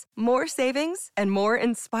points. More savings and more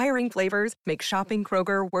inspiring flavors make shopping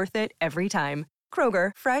Kroger worth it every time.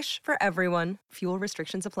 Kroger, fresh for everyone. Fuel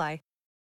restrictions apply.